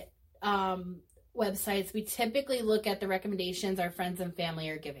internet websites. We typically look at the recommendations our friends and family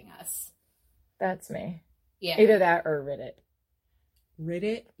are giving us. That's me. Yeah. Either that or Reddit.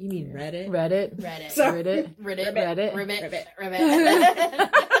 Reddit? You mean Reddit? Reddit. Sorry. Reddit. Reddit. Reddit. Ribbit.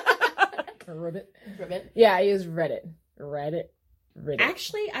 Reddit. Yeah, I use Reddit. Reddit.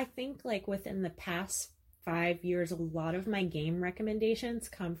 Actually, I think like within the past 5 years, a lot of my game recommendations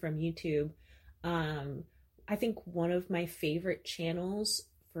come from YouTube. I think one of my favorite channels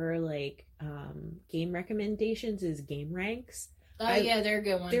for like game recommendations is Game Ranks. Oh, yeah, they're a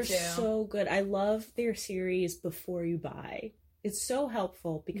good one, They're too. so good. I love their series Before You Buy. It's so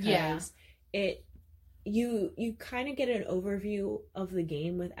helpful because you kind of get an overview of the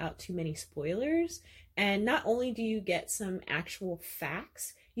game without too many spoilers. And not only do you get some actual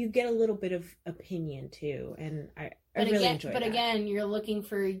facts, you get a little bit of opinion too. And I really enjoy that. But again, you're looking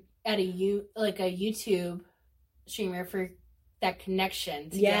for a YouTube streamer for that connection.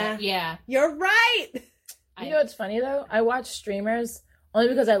 Yeah. You're right. You know what's funny though? I watch streamers only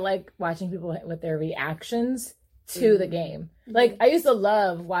because I like watching people with their reactions to the game. Like, I used to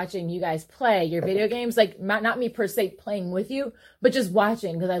love watching you guys play your video games, like not me per se playing with you, but just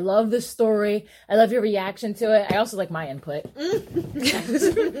watching, because I love the story. I love your reaction to it. I also like my input.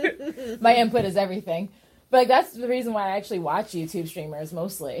 My input is everything. But like, that's the reason why I actually watch YouTube streamers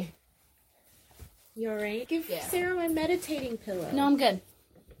mostly. You alright? Give Sarah my meditating pillow. No, I'm good.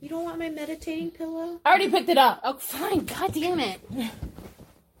 You don't want my meditating pillow? I already picked it up. Oh, fine. God damn it.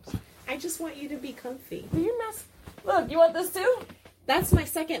 I just want you to be comfy. You mess. Look, you want this too? That's my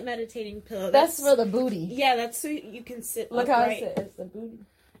second meditating pillow. That's for the booty. Yeah, that's so you can sit Look upright. how it says the booty.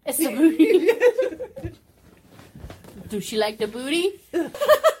 It's the booty. Do she like the booty? Oh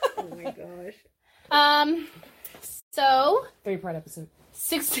my gosh. So 3-part episode.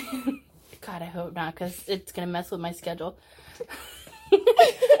 16. God, I hope not, because it's gonna mess with my schedule.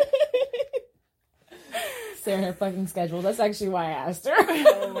 Sarah and her fucking schedule. That's actually why I asked her.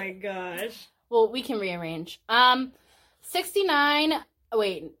 Oh my gosh. Well, we can rearrange. 69.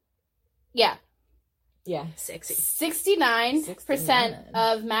 Wait. Yeah. Yeah. Sexy. 69%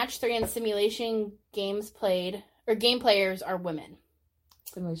 of match 3 and simulation games played, or game players, are women.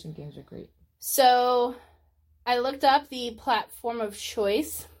 Simulation games are great. So, I looked up the platform of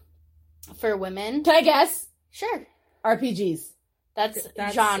choice for women. Can I guess? Sure. RPGs. That's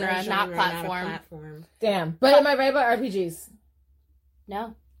genre, not platform. Not a platform. Damn. But am I right about RPGs?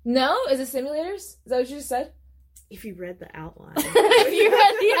 No. No? Is it simulators? Is that what you just said? If you read the outline. If you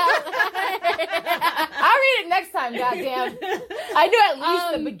read the outline. I'll read it next time, goddamn. I knew at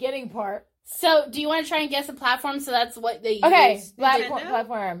least the beginning part. So, do you want to try and guess a platform? So that's what they use. Okay,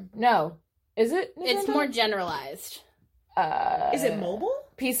 platform. No. Is it? Nintendo? It's more generalized. Is it mobile?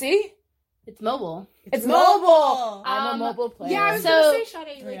 PC? It's mobile. It's mobile. I'm a mobile player. Yeah, I was So- gonna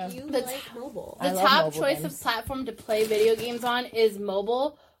say, Sade, you like mobile. I The love top mobile choice games. of platform to play video games on is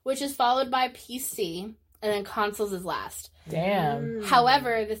mobile, which is followed by PC, and then consoles is last. Damn.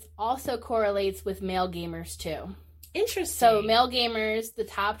 However, this also correlates with male gamers too. Interesting. So male gamers, the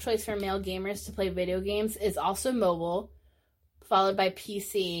top choice for male gamers to play video games is also mobile, followed by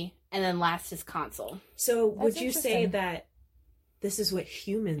PC, and then last is console. So would That's you say interesting. that this is what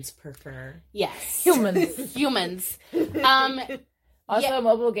humans prefer? Yes. Humans. Humans. Also, Yeah.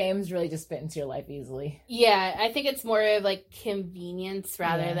 mobile games really just fit into your life easily. Yeah, I think it's more of like convenience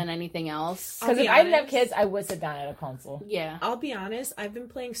rather Yeah. than anything else. I'll Because be if I didn't have honest. kids, I would sit down at a console. Yeah. I'll be honest, I've been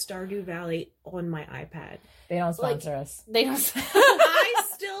playing Stardew Valley on my iPad. They don't sponsor us. They don't I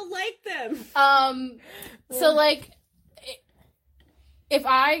still like them. So like if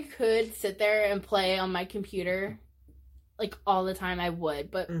I could sit there and play on my computer like all the time, I would,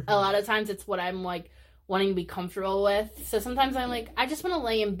 but Mhm. a lot of times it's what I'm like wanting to be comfortable with. So sometimes I'm like, I just want to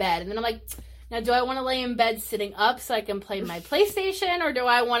lay in bed, and then I'm like, now do I want to lay in bed sitting up so I can play my PlayStation, or do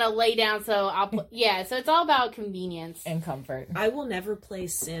I want to lay down so I'll yeah, so it's all about convenience. And comfort. I will never play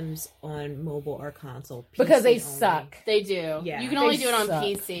Sims on mobile or console. Because they PC only. suck. They do. Yeah. You can only They do it on suck.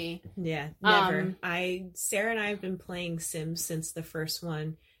 PC. Yeah, never. Um, Sarah and I have been playing Sims since the first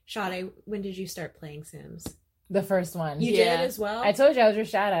one. Sade, when did you start playing Sims? The first one. You Yeah. did as well? I told you I was your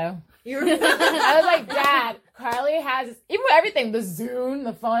shadow. You were... I was like, Dad, Carly has this. Even with everything, the Zune,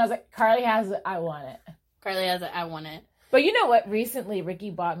 the phone, I was like, Carly has it. I want it. Carly has it. I want it. But you know what? Recently, Ricky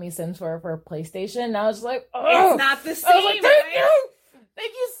bought me Sims 4 for a PlayStation. And I was like, oh. It's not the same. I was like, thank right? you.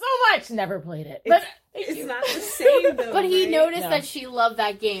 Thank you so much. Never played it. But thank It's you. not the same though. But he right? noticed No. that she loved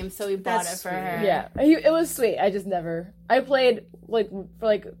that game, so he bought That's it for sweet. her. Yeah, it was sweet. I just never. I played like for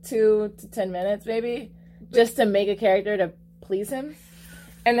like 2 to 10 minutes maybe, just to make a character to please him,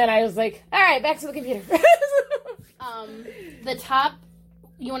 and then I was like, all right, back to the computer. The top.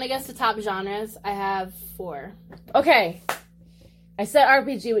 You want to guess the top genres? I have 4. Okay, I said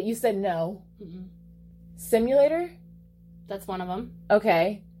RPG, but you said no. Mhm. Simulator. That's one of them.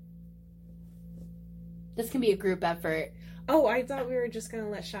 Okay. This can be a group effort. Oh, I thought we were just gonna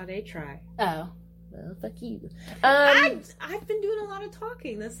let Sade try. Oh, Well, fuck you. I've been doing a lot of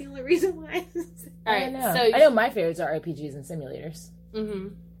talking. That's the only reason why. all I right. know. So I know my favorites are RPGs and simulators.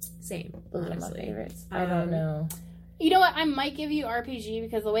 mhm. Same. Those honestly. are my favorites. I don't know. You know what? I might give you RPG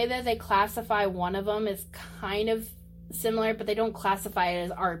because the way that they classify one of them is kind of similar, but they don't classify it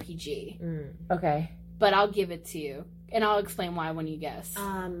as RPG. Mm. Okay. But I'll give it to you, and I'll explain why when you guess.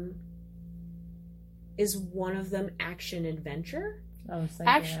 Is one of them action adventure? Oh,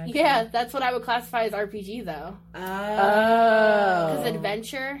 Actually, yeah, that's what I would classify as RPG though, Oh. because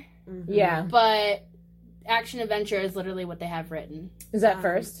adventure, Mhm. Yeah. but action adventure is literally what they have written. Is that Um,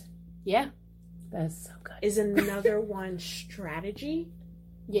 first? Yeah. That's so good. Is another one strategy?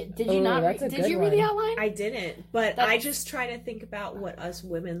 Yeah. Did you Oh, not? that's a Did good you read the one. outline? I didn't, but That's- I just try to think about what us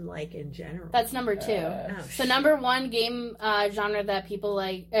women like in general. That's number 2. Oh, So number 1 game genre that people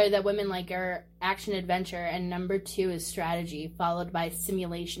like, or that women like, are action adventure, and number 2 is strategy, followed by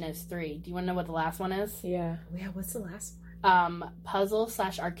simulation as 3. Do you want to know what the last one is? Yeah. Yeah, what's the last one?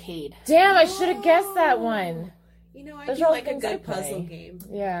 Puzzle/arcade. Damn, I should have guessed that one. You know, I Those do are all like a things I good puzzle play. game.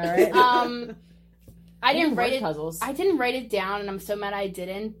 Yeah, right. I didn't write it. puzzles. I didn't write it down, and I'm so mad I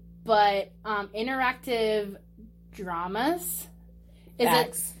didn't. But interactive dramas is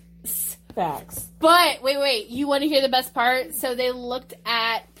Facts. it? Facts. But wait, you want to hear the best part? So they looked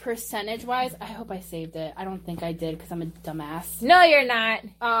at percentage wise. I hope I saved it. I don't think I did because I'm a dumbass. No, you're not.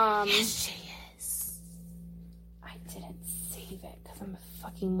 She is. I didn't save it because I'm a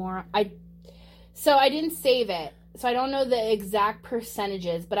fucking moron. So I didn't save it. So I don't know the exact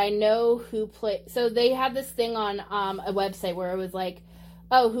percentages, but I know who play. So they had this thing on a website where it was like,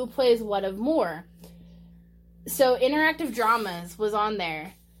 oh, who plays what of more? So interactive dramas was on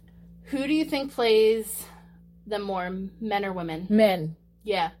there. Who do you think plays them more, men or women? Men.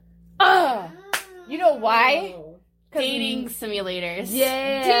 Yeah. Oh, you know why? 'Cause Dating simulators.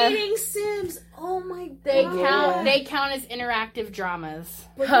 Yeah. Dating Sims. Oh my god. They count as interactive dramas.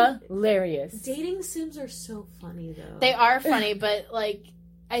 Hilarious. Dating Sims are so funny though. They are funny, but like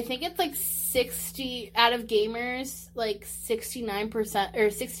I think it's like 60 out of gamers, like 69% or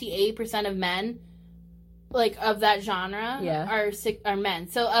 68% of men, like of that genre, Yeah. are men.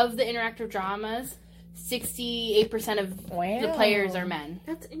 So of the interactive dramas, 68% of the players are men.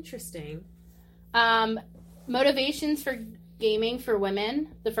 That's interesting. Motivations for gaming for women.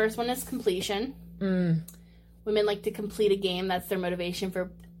 The first one is completion. Women like to complete a game. That's their motivation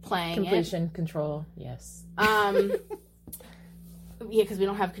for playing Completion, control, yes. it. Yeah, because we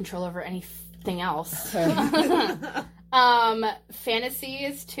don't have control over anything else. Fantasy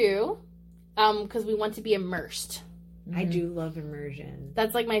is 2. Because we want to be immersed. I do love immersion.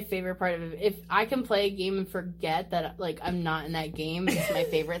 That's like my favorite part of it. If I can play a game and forget that like I'm not in that game, it's my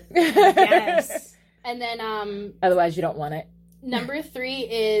favorite. Yes. And then Otherwise, you don't want it. number 3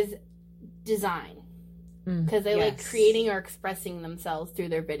 is design. Because they like creating or expressing themselves through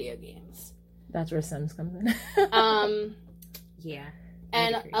their video games. That's where Sims comes in. Yeah.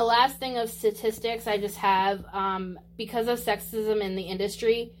 And a last thing of statistics I just have, because of sexism in the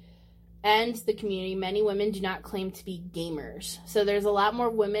industry and the community, many women do not claim to be gamers. So there's a lot more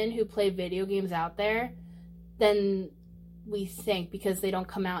women who play video games out there than we think, because they don't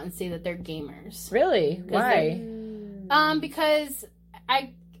come out and say that they're gamers. Really? Why? Because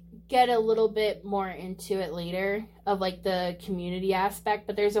I get a little bit more into it later of like the community aspect,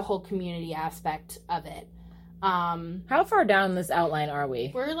 but there's a whole community aspect of it. How far down this outline are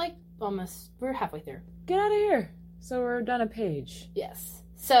we? We're like we're halfway through. Get out of here. So we're done a page. Yes.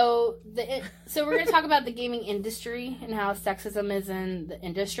 So we're going to talk about the gaming industry and how sexism is in the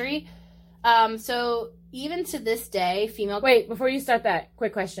industry. So even to this day, female... Wait, before you start that,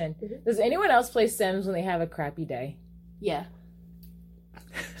 quick question. Does anyone else play Sims when they have a crappy day? Yeah.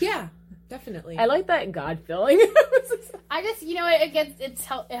 Yeah, definitely. I like that God feeling. I just,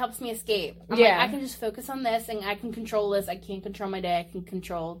 it helps me escape. I'm like, I can just focus on this, and I can control this. I can't control my day. I can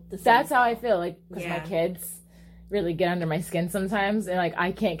control the... That's how I feel, like, because my kids really get under my skin sometimes, and like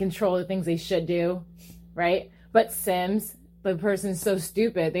I can't control the things they should do, right? But Sims, the person's so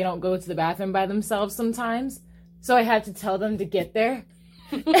stupid they don't go to the bathroom by themselves sometimes, so I had to tell them to get there.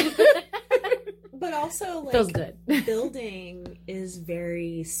 But also, like, feels good. Building is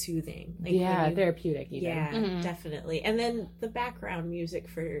very soothing. Like, therapeutic even. Yeah, definitely. And then the background music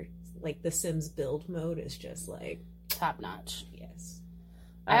for like the Sims build mode is just like top notch. Yes.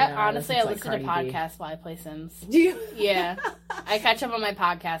 I listen to podcasts while I play Sims. Do you? Yeah. I catch up on my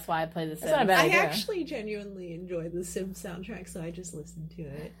podcast while I play the Sims. I actually genuinely enjoy the Sims soundtrack, so I just listen to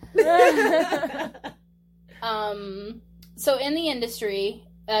it. So in the industry,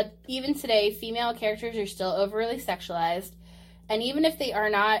 even today, female characters are still overly sexualized, and even if they are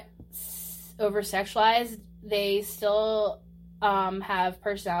not over-sexualized, they still have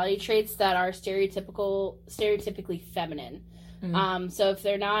personality traits that are stereotypically feminine. Mm-hmm. So if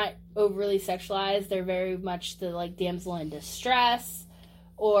they're not overly sexualized, they're very much the like damsel in distress,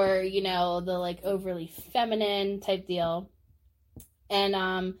 or the like overly feminine type deal.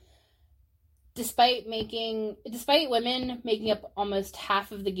 And despite women making up almost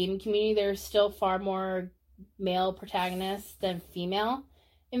half of the gaming community, there's still far more male protagonists than female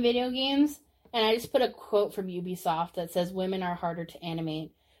in video games. And I just put a quote from Ubisoft that says women are harder to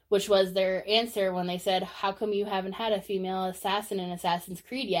animate, which was their answer when they said, how come you haven't had a female assassin in Assassin's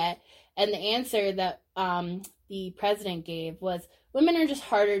Creed yet? And the answer that the president gave was, women are just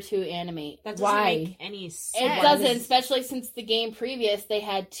harder to animate. That doesn't make any sense. It doesn't, especially since the game previous, they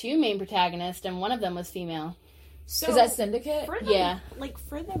had 2 main protagonists and one of them was female. So, is that Syndicate? For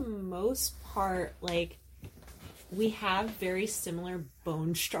the most part, like, we have very similar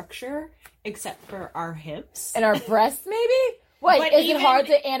bone structure, except for our hips. And our breasts, maybe? What, is it hard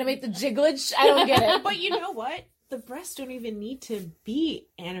to animate the jigglage? I don't get it. But you know what? The breasts don't even need to be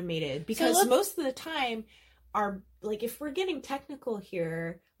animated, because most of the time, if we're getting technical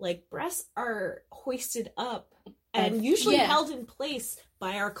here, like, breasts are hoisted up and usually held in place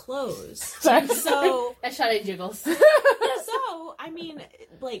by our clothes. So that shot at jiggles. So, I mean,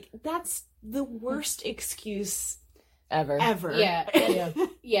 like, that's the worst excuse ever. Yeah.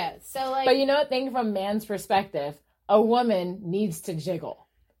 Yeah. So, like, but you know what? Think from a man's perspective, a woman needs to jiggle.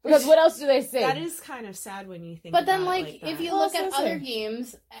 Because what else do they say? That is kind of sad when you think about it. But then, like if you look at other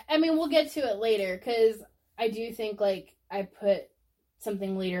games, I mean, we'll get to it later, because I do think, like, I put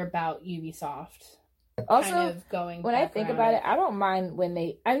something later about Ubisoft. Also, kind of going when I think about it, I don't mind when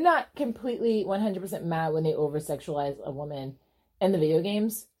I'm not completely 100% mad when they over-sexualize a woman in the video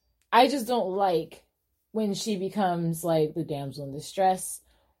games. I just don't like when she becomes, like, the damsel in distress,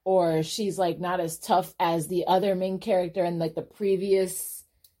 or she's, like, not as tough as the other main character in, like, the previous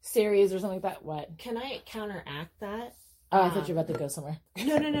series or something like that. What? Can I counteract that? Oh, I thought you were about to go somewhere.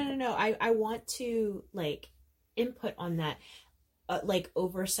 No. I want to, like, input on that, like,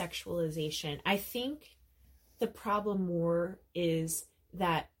 over-sexualization. I think the problem more is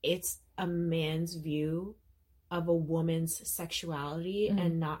that it's a man's view of a woman's sexuality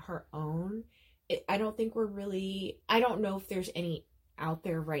and not her own. I don't think I don't know if there's any out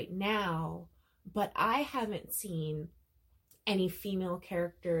there right now, but I haven't seen any female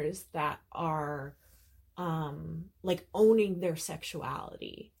characters that are like owning their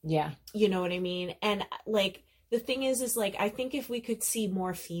sexuality. Yeah. You know what I mean? And like the thing is like, I think if we could see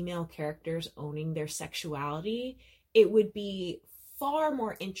more female characters owning their sexuality, it would be far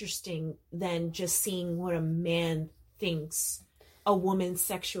more interesting than just seeing what a man thinks a a woman's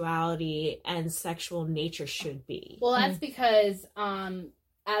sexuality and sexual nature should be. Well, that's because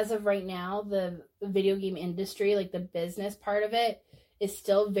as of right now, the video game industry, like the business part of it, is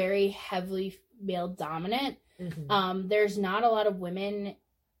still very heavily male dominant. Mm-hmm. There's not a lot of women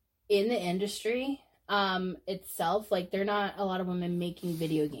in the industry itself. Like, there are not a lot of women making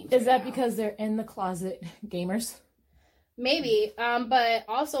video games. Is that now. because they're in the closet gamers? Maybe, but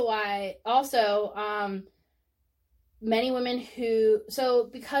also many women who, so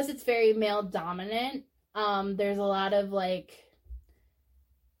because it's very male dominant, there's a lot of like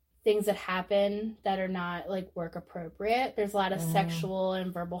things that happen that are not like work appropriate. There's a lot of sexual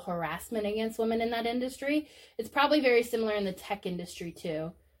and verbal harassment against women in that industry. It's probably very similar in the tech industry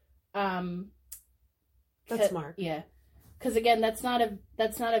too. That's smart. Yeah, because again, that's not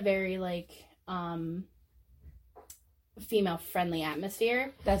a very like female friendly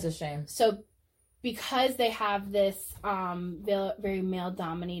atmosphere. That's a shame. So because they have this very male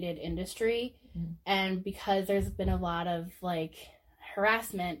dominated industry, and because there's been a lot of like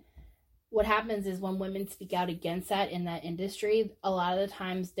harassment, what happens is when women speak out against that in that industry, a lot of the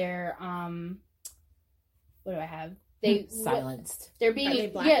times they're they silenced. They're being Are they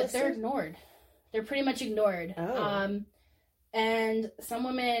blacklisted? they're ignored. They're pretty much ignored. Oh. And some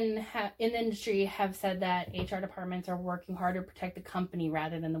women in the industry have said that HR departments are working hard to protect the company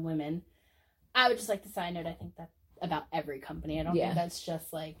rather than the women. I would just like to side note, I think that about every company. I don't think that's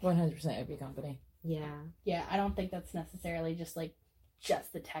just like 100% every company. Yeah, I don't think that's necessarily just like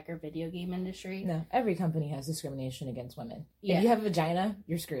just the tech or video game industry. No, every company has discrimination against women. Yeah. If you have a vagina,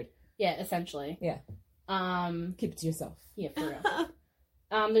 you're screwed. Yeah, essentially. Yeah. Keep it to yourself. Yeah, for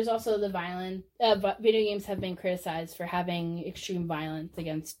real. There's also the violent video games have been criticized for having extreme violence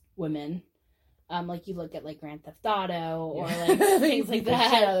against women. Like you look at like Grand Theft Auto or like things like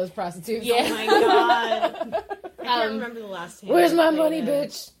that. Shit out of those prostitutes. Yeah. Oh my god. I can't remember the last time. Where's I my played money,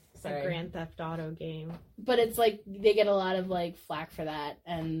 bitch? a Grand Theft Auto game. But it's like they get a lot of like flack for that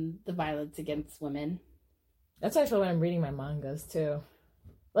and the violence against women. That's how I feel when I'm reading my mangas too.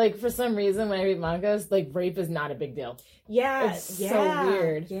 Like for some reason when I read mangas, like rape is not a big deal. Yeah, It's so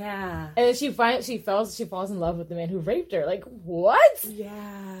weird. Yeah. And then she falls in love with the man who raped her. Like, what?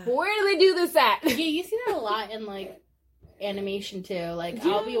 Yeah. Where do they do this at? Yeah, you see that a lot in like animation too. Like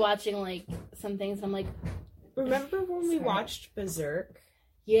I'll be watching like some things and I'm like, Remember when we watched Berserk?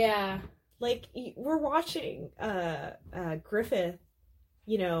 yeah. Like we're watching Griffith,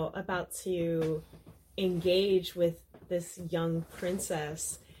 about to engage with this young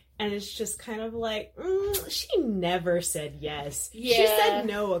princess, and it's just kind of like she never said yes. Yeah. She said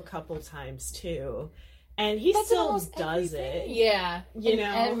no a couple times too, and he That's still almost does everything. it. Yeah. You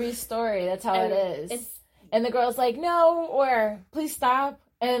know, Every story, that's how it is. It's And the girl's like, no, or please stop.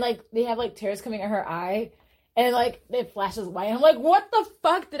 And like they have like tears coming out her eye, and like it flashes white. I'm like, what the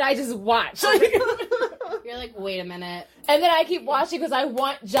fuck did I just watch? you're like, wait a minute. And then I keep watching because I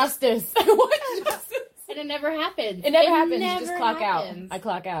want justice. I want justice. And it never happens. It never happens. Never You just clock happens. out. I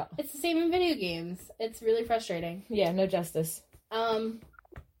clock out. It's the same in video games. It's really frustrating. Yeah, no justice.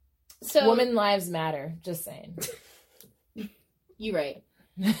 So Women lives matter. Just saying. you're right.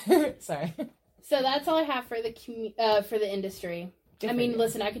 Sorry. So that's all I have for the industry. Good I for mean, you.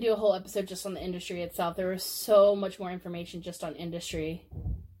 listen, I could do a whole episode just on the industry itself. There was so much more information just on industry.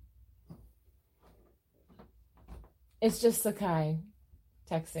 It's just Sakai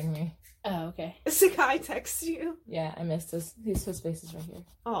texting me. Oh, okay. Sakai texts you. Yeah, I missed his face is right here.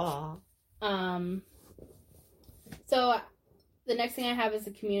 Aw. So the next thing I have is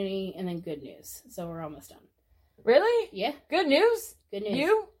the community and then good news. So we're almost done. Really? Yeah, Good news? good news.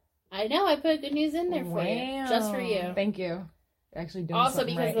 You? I know, I put good news in there for you. Wow. Just for you. Thank you. You're actually doing Also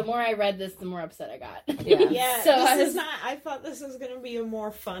something because right. the more I read this, the more upset I got. Yeah. Yeah, So this is not. I thought this was gonna be a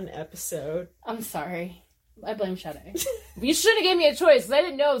more fun episode. I'm sorry. I blame Shadow. You should have gave me a choice because I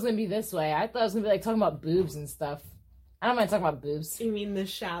didn't know it was going to be this way. I thought it was going to be like talking about boobs and stuff. I don't mind talking about boobs. You mean the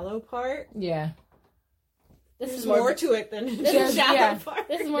shallow part? Yeah. This There's is more to it than the There's- shallow yeah. part.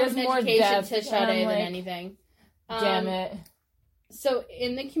 This is more of There's an more education depth, to and Shadow I'm than like, anything. Damn it. So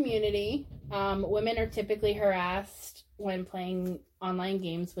in the community, women are typically harassed when playing online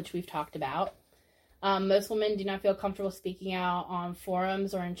games, which we've talked about. Most women do not feel comfortable speaking out on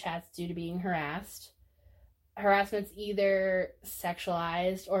forums or in chats due to being harassed. Harassment's either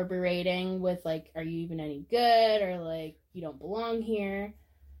sexualized or berating with like, are you even any good? Or like, you don't belong here.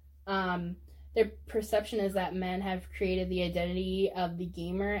 Their perception is that men have created the identity of the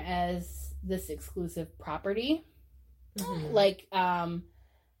gamer as this exclusive property. Mhm. Like,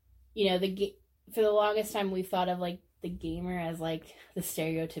 for the longest time we thought of like the gamer as like the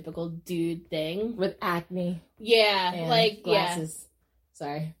stereotypical dude thing with acne. Yeah, and like glasses.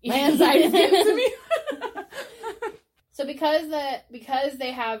 Sorry, my anxiety's getting to me. So because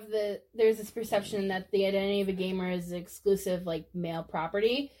they have there's this perception that the identity of a gamer is exclusive like male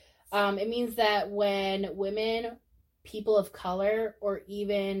property. It means that when women, people of color, or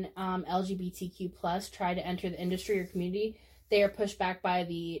even LGBTQ plus try to enter the industry or community, they are pushed back by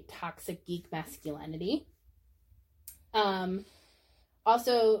the toxic geek masculinity.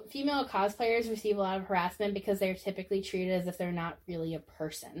 Also, female cosplayers receive a lot of harassment because they're typically treated as if they're not really a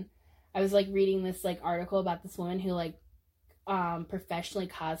person. I was like reading this like article about this woman who like professionally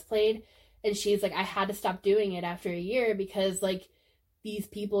cosplayed, and she's like, I had to stop doing it after a year because like these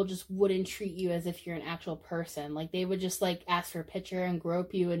people just wouldn't treat you as if you're an actual person. Like they would just like ask for a picture and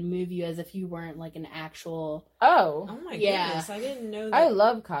grope you and move you as if you weren't like an actual. Oh my goodness! I didn't know that. I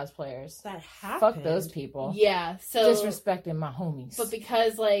love cosplayers. That happened. Fuck those people. Yeah, so disrespecting my homies. But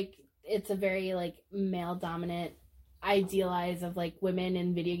because like it's a very like male dominant idealize of like women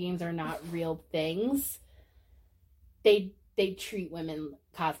in video games are not real things, they treat women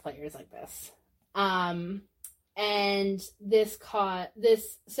cosplayers like this. And this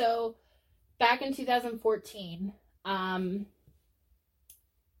so back in 2014,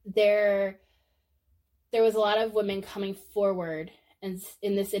 there was a lot of women coming forward and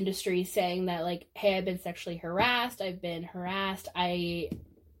in this industry saying that like, hey, I've been sexually harassed, this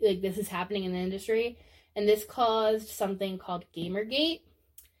is happening in the industry. And this caused something called Gamergate,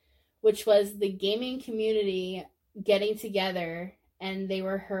 which was the gaming community getting together, and they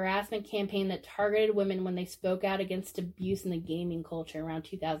were a harassment campaign that targeted women when they spoke out against abuse in the gaming culture around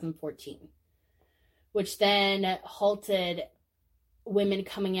 2014, which then halted women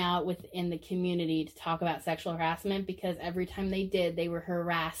coming out within the community to talk about sexual harassment because every time they did, they were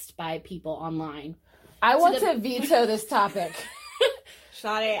harassed by people online. I want to veto this topic.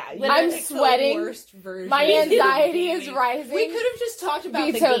 Shade, I'm sweating. Worst version. My anxiety is rising. We could have just talked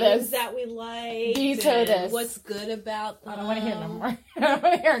about veto the games this. that we like. Veto this. What's good about them. I don't want to hear no more. I don't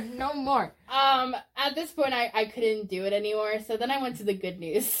want to hear no more. At this point, I couldn't do it anymore, so then I went to the good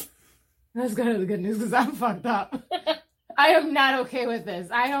news. Let's go to the good news because I'm fucked up. I am not okay with this.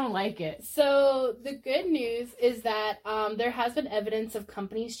 I don't like it. So the good news is that there has been evidence of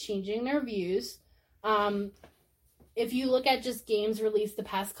companies changing their views. If you look at just games released the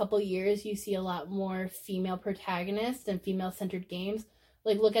past couple years, you see a lot more female protagonists and female-centered games.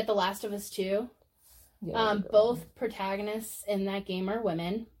 Like, look at The Last of Us 2. Yeah, both protagonists in that game are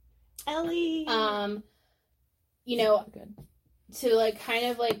women. Ellie. You know, good. To, like, kind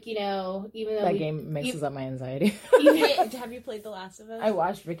of, like, you know, even though that game mixes up my anxiety. Have you played The Last of Us? I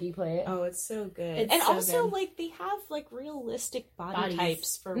watched Ricky play it. Oh, it's so good. It's and so also, good. like, they have, like, realistic body Bodies.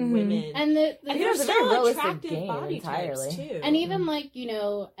 types for women. And they're a very still realistic attractive game body entirely. types, too. And even, like, you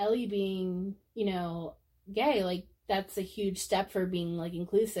know, Ellie being, you know, gay, like, that's a huge step for being, like,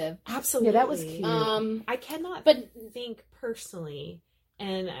 inclusive. Absolutely. Yeah, that was cute. I cannot think personally,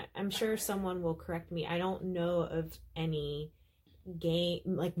 and I'm sure someone will correct me, I don't know of any game,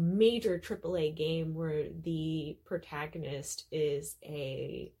 like major AAA game, where the protagonist is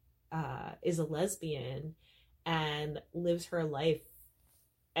a lesbian and lives her life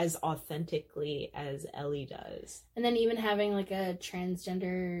as authentically as Ellie does. And then even having, like, a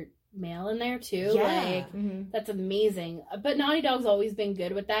transgender male in there too, Yeah. like that's amazing. But Naughty Dog's always been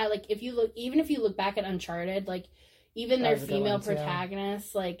good with that. Like, if you look back at Uncharted, like even their female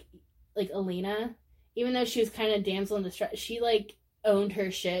protagonists, like Alina, even though she was kind of damsel in distress, she like owned her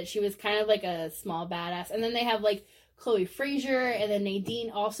shit. She was kind of like a small badass. And then they have like Chloe Frazier, and then Nadine,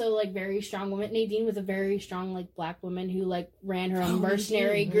 also like very strong woman. Nadine was a very strong like black woman who like ran her own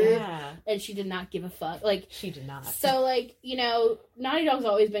mercenary group, and she did not give a fuck. Like, she did not. So like, you know, Naughty Dog's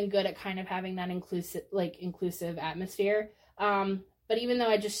always been good at kind of having that inclusive atmosphere. But even though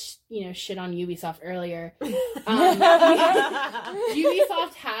I just, you know, shit on Ubisoft earlier, Ubisoft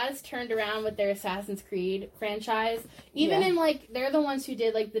has turned around with their Assassin's Creed franchise. Even in, like, they're the ones who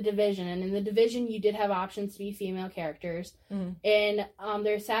did, like, The Division. And in The Division, you did have options to be female characters. Mm. In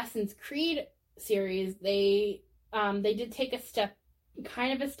their Assassin's Creed series, they did take a step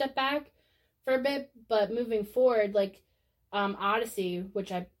back for a bit. But moving forward, like, Odyssey,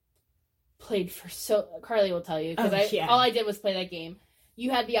 which I played for Carly will tell you, because all I did was play that game.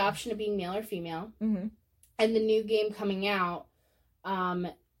 You had the option of being male or female, mm-hmm. and the new game coming out,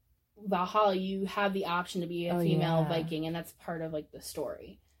 Valhalla, you have the option to be a female Viking, and that's part of like the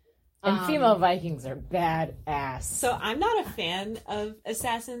story. And female Vikings are badass. So I'm not a fan of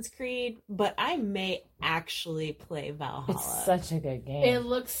Assassin's Creed, but I may actually play Valhalla. It's such a good game. It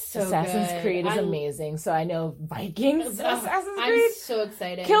looks so Assassin's good. Creed is amazing. So I know Vikings, Assassin's I'm Creed, so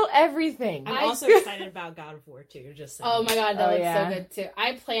excited. kill everything. I'm also excited about God of War 2, just saying. Oh my god, that Oh, looks yeah. so good too.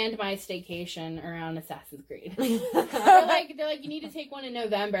 I planned my staycation around Assassin's Creed. they're like, you need to take one in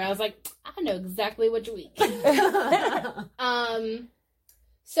November. I was like, I know exactly which week.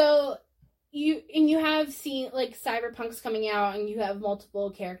 So you have seen like Cyberpunk's coming out, and you have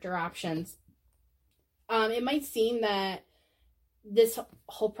multiple character options. It might seem that this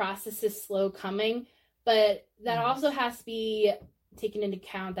whole process is slow coming, but that also has to be taken into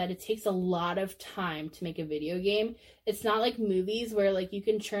account that it takes a lot of time to make a video game. It's not like movies where like you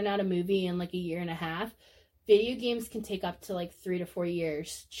can churn out a movie in like a year and a half. Video games can take up to like 3 to 4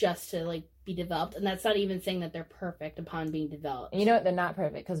 years just to like be developed, and that's not even saying that they're perfect upon being developed. And you know what? They're not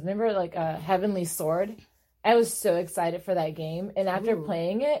perfect. Because remember, like, Heavenly Sword? I was so excited for that game. And after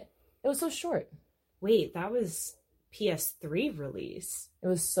playing it, it was so short. Wait, that was PS3 release. It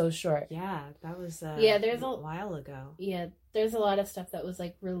was so short. Yeah, that was there's a while ago. Yeah, there's a lot of stuff that was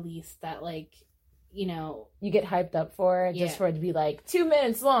like released that like, you know, You get hyped up for it just for it to be like 2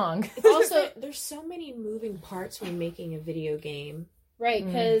 minutes long. Also, there's so many moving parts when making a video game. right,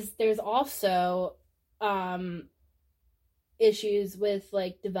 because there's also issues with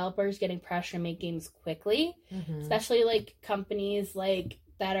like developers getting pressure to make games quickly, especially like companies like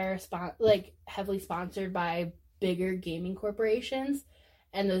that are like heavily sponsored by bigger gaming corporations,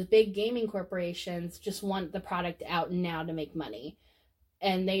 and those big gaming corporations just want the product out now to make money,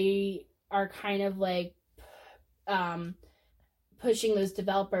 and they are kind of like pushing those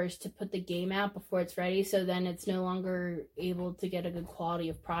developers to put the game out before it's ready, so then it's no longer able to get a good quality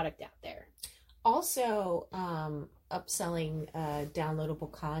of product out there. Also, upselling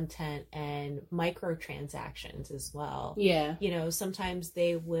downloadable content and microtransactions as well. Yeah. You know, sometimes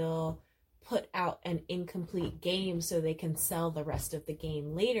they will put out an incomplete game so they can sell the rest of the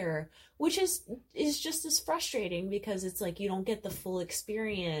game later, which is just as frustrating because it's like you don't get the full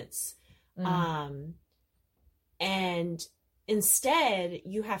experience. And instead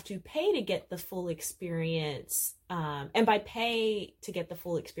you have to pay to get the full experience. And by pay to get the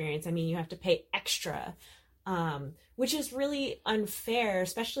full experience, I mean you have to pay extra, which is really unfair,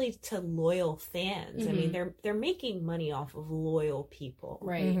 especially to loyal fans. I mean, they're making money off of loyal people.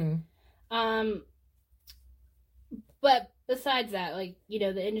 Right. But besides that, like, you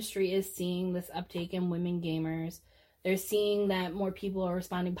know, the industry is seeing this uptake in women gamers. They're seeing that more people are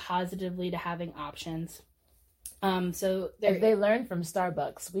responding positively to having options. So If they learn from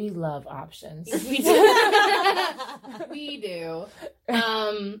Starbucks, we love options. we do. We do.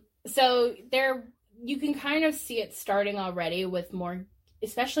 So you can kind of see it starting already with more,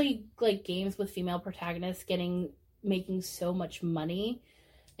 especially like games with female protagonists making so much money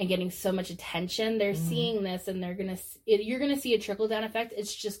and getting so much attention. They're seeing this, and you're gonna see a trickle down effect.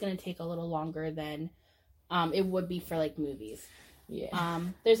 It's just gonna take a little longer than it would be for like movies. Yeah.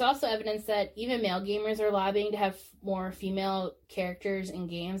 There's also evidence that even male gamers are lobbying to have more female characters in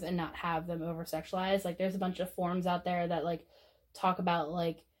games and not have them over sexualized. Like, there's a bunch of forums out there that like talk about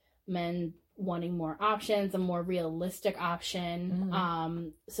like men wanting more options, a more realistic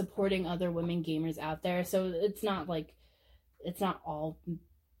option, supporting other women gamers out there. So it's not all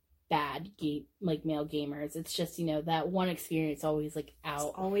bad like male gamers. It's just, you know, that one experience always like out.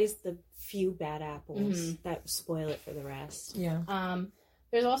 It's always the few bad apples that spoil it for the rest. Yeah.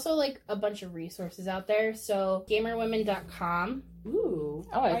 There's also like a bunch of resources out there. So gamerwomen.com. Ooh.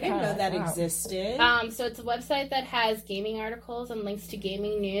 Oh, I didn't know that existed. So it's a website that has gaming articles and links to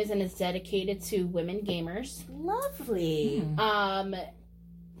gaming news and is dedicated to women gamers. Lovely.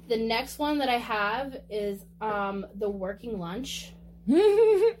 The next one that I have is The Working Lunch.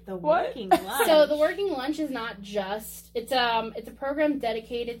 The Working Lunch. So The Working Lunch is not just it's a program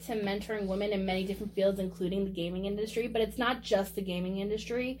dedicated to mentoring women in many different fields, including the gaming industry, but it's not just the gaming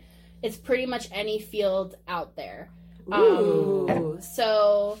industry. It's pretty much any field out there. Ooh.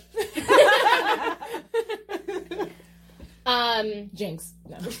 So Jinx.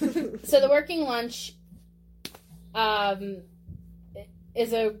 No. so The Working Lunch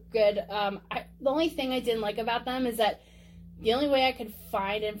is a good the only thing I didn't like about them is that the only way I could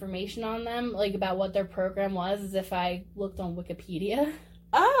find information on them, like about what their program was, is if I looked on Wikipedia.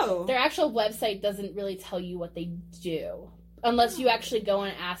 Oh. Their actual website doesn't really tell you what they do, unless you actually go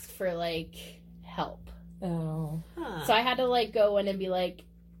and ask for, like, help. Oh. Huh. So I had to, like, go in and be like,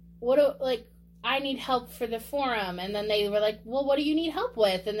 I need help for the forum. And then they were like, well, what do you need help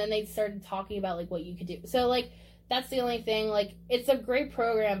with? And then they started talking about, like, what you could do. So, like, that's the only thing. Like, it's a great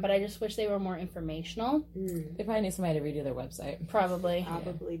program, but I just wish they were more informational. They probably need somebody to redo their website. Probably.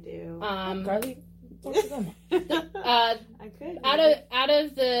 Probably do. Carly, talk to them. I could. Out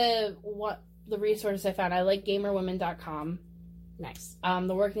of the resources I found, I like gamerwomen.com. Nice.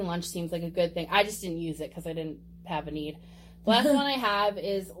 The working lunch seems like a good thing. I just didn't use it because I didn't have a need. The last one I have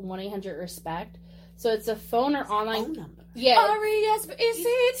is 1-800-RESPECT. So it's a phone or online. Phone number. Yeah. RESPECT.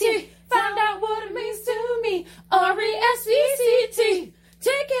 Find out what it means to me. RESPECT.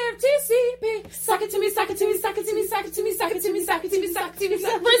 Take care of TCP. Suck it to me, suck it to me, suck it to me, suck it to me, suck it to me, suck it to me, suck it to me.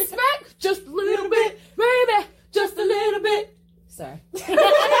 Respect, just a little bit, baby, just a little bit. Sorry. It's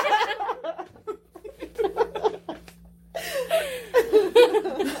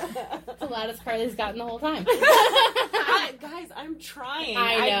the loudest Carly's gotten the whole time. Guys, I'm trying.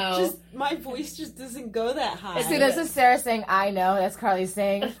 I know. My voice just doesn't go that high. See, this is Sarah saying, I know. That's Carly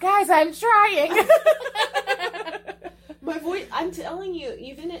saying, guys, I'm trying. My voice, I'm telling you,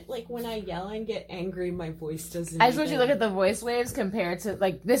 even like when I yell and get angry, my voice doesn't. I just want you to look at the voice waves compared to,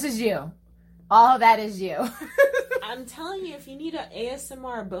 like, this is you. All of that is you. I'm telling you, if you need an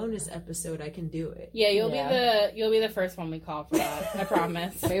ASMR bonus episode, I can do it. Yeah, you'll be the first one we call for that. I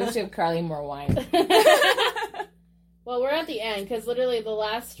promise. Maybe we should give Carly more wine. Well, we're at the end because literally the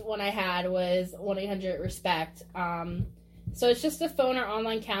last one I had was 1-800-RESPECT. So it's just a phone or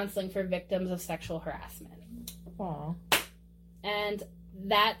online counseling for victims of sexual harassment. Aw. And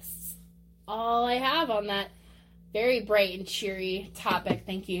that's all I have on that very bright and cheery topic.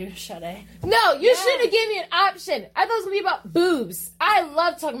 Thank you, Sade. No, you should have given me an option. I thought it was going to be about boobs. I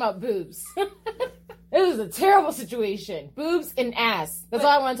love talking about boobs. It was a terrible situation. Boobs and ass. That's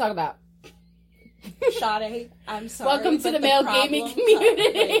all I want to talk about. Sade, I'm sorry. Welcome to the male gaming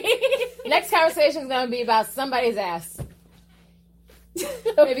community. Next conversation is going to be about somebody's ass.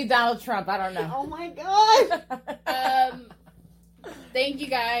 Maybe Donald Trump. I don't know. Oh my god. Thank you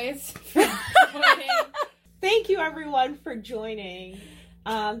guys for joining. Thank you everyone for joining.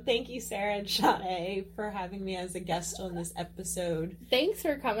 Thank you, Sarah and Sade, for having me as a guest on this episode. Thanks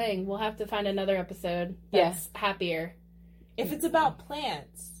for coming. We'll have to find another episode that's happier. If it's about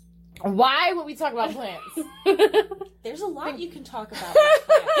plants. Why would we talk about plants? There's a lot you can talk about with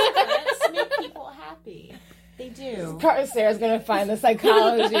plants. Plants make people happy. They do. Sarah's going to find the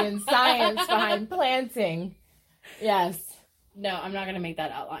psychology and science behind planting. Yes. No, I'm not going to make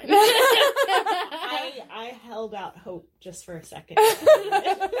that outline. I held out hope just for a second.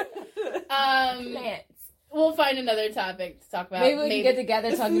 Plants. We'll find another topic to talk about. Maybe we can get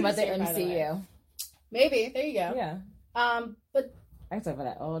together talking about the MCU. Maybe. There you go. Yeah. But I can talk about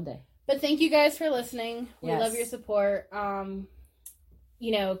that all day. But thank you guys for listening. We Yes. love your support.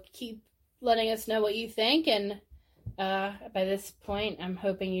 Keep letting us know what you think. And by this point, I'm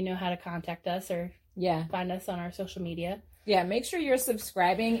hoping you know how to contact us or find us on our social media. Yeah, make sure you're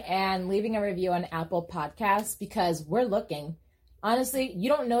subscribing and leaving a review on Apple Podcasts because we're looking. Honestly, you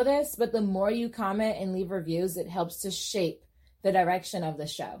don't know this, but the more you comment and leave reviews, it helps to shape the direction of the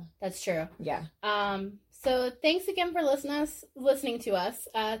show. That's true. Yeah. So thanks again for listening to us.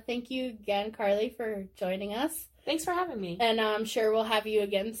 Thank you again, Carly, for joining us. Thanks for having me. And I'm sure we'll have you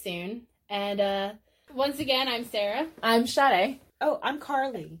again soon. And once again, I'm Sarah. I'm Sade. Oh, I'm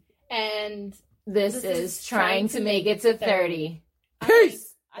Carly. And this is Trying to Make It to 30.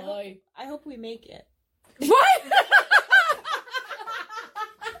 Peace! I hope we make it. What?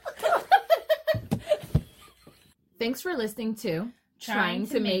 Thanks for listening to Trying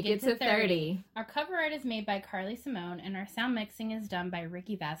to Make It to 30. Our cover art is made by Carly Simone, and our sound mixing is done by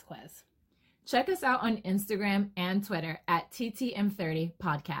Ricky Vasquez. Check us out on Instagram and Twitter at TTM30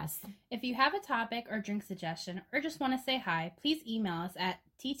 Podcast. If you have a topic or drink suggestion or just want to say hi, please email us at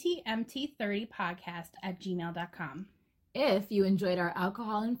ttmt30podcast@gmail.com. If you enjoyed our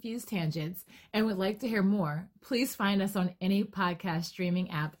alcohol-infused tangents and would like to hear more, please find us on any podcast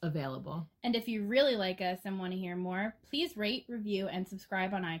streaming app available. And if you really like us and want to hear more, please rate, review, and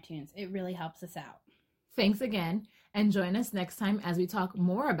subscribe on iTunes. It really helps us out. Thanks again, and join us next time as we talk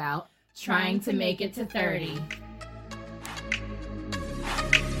more about Trying to Make It to 30.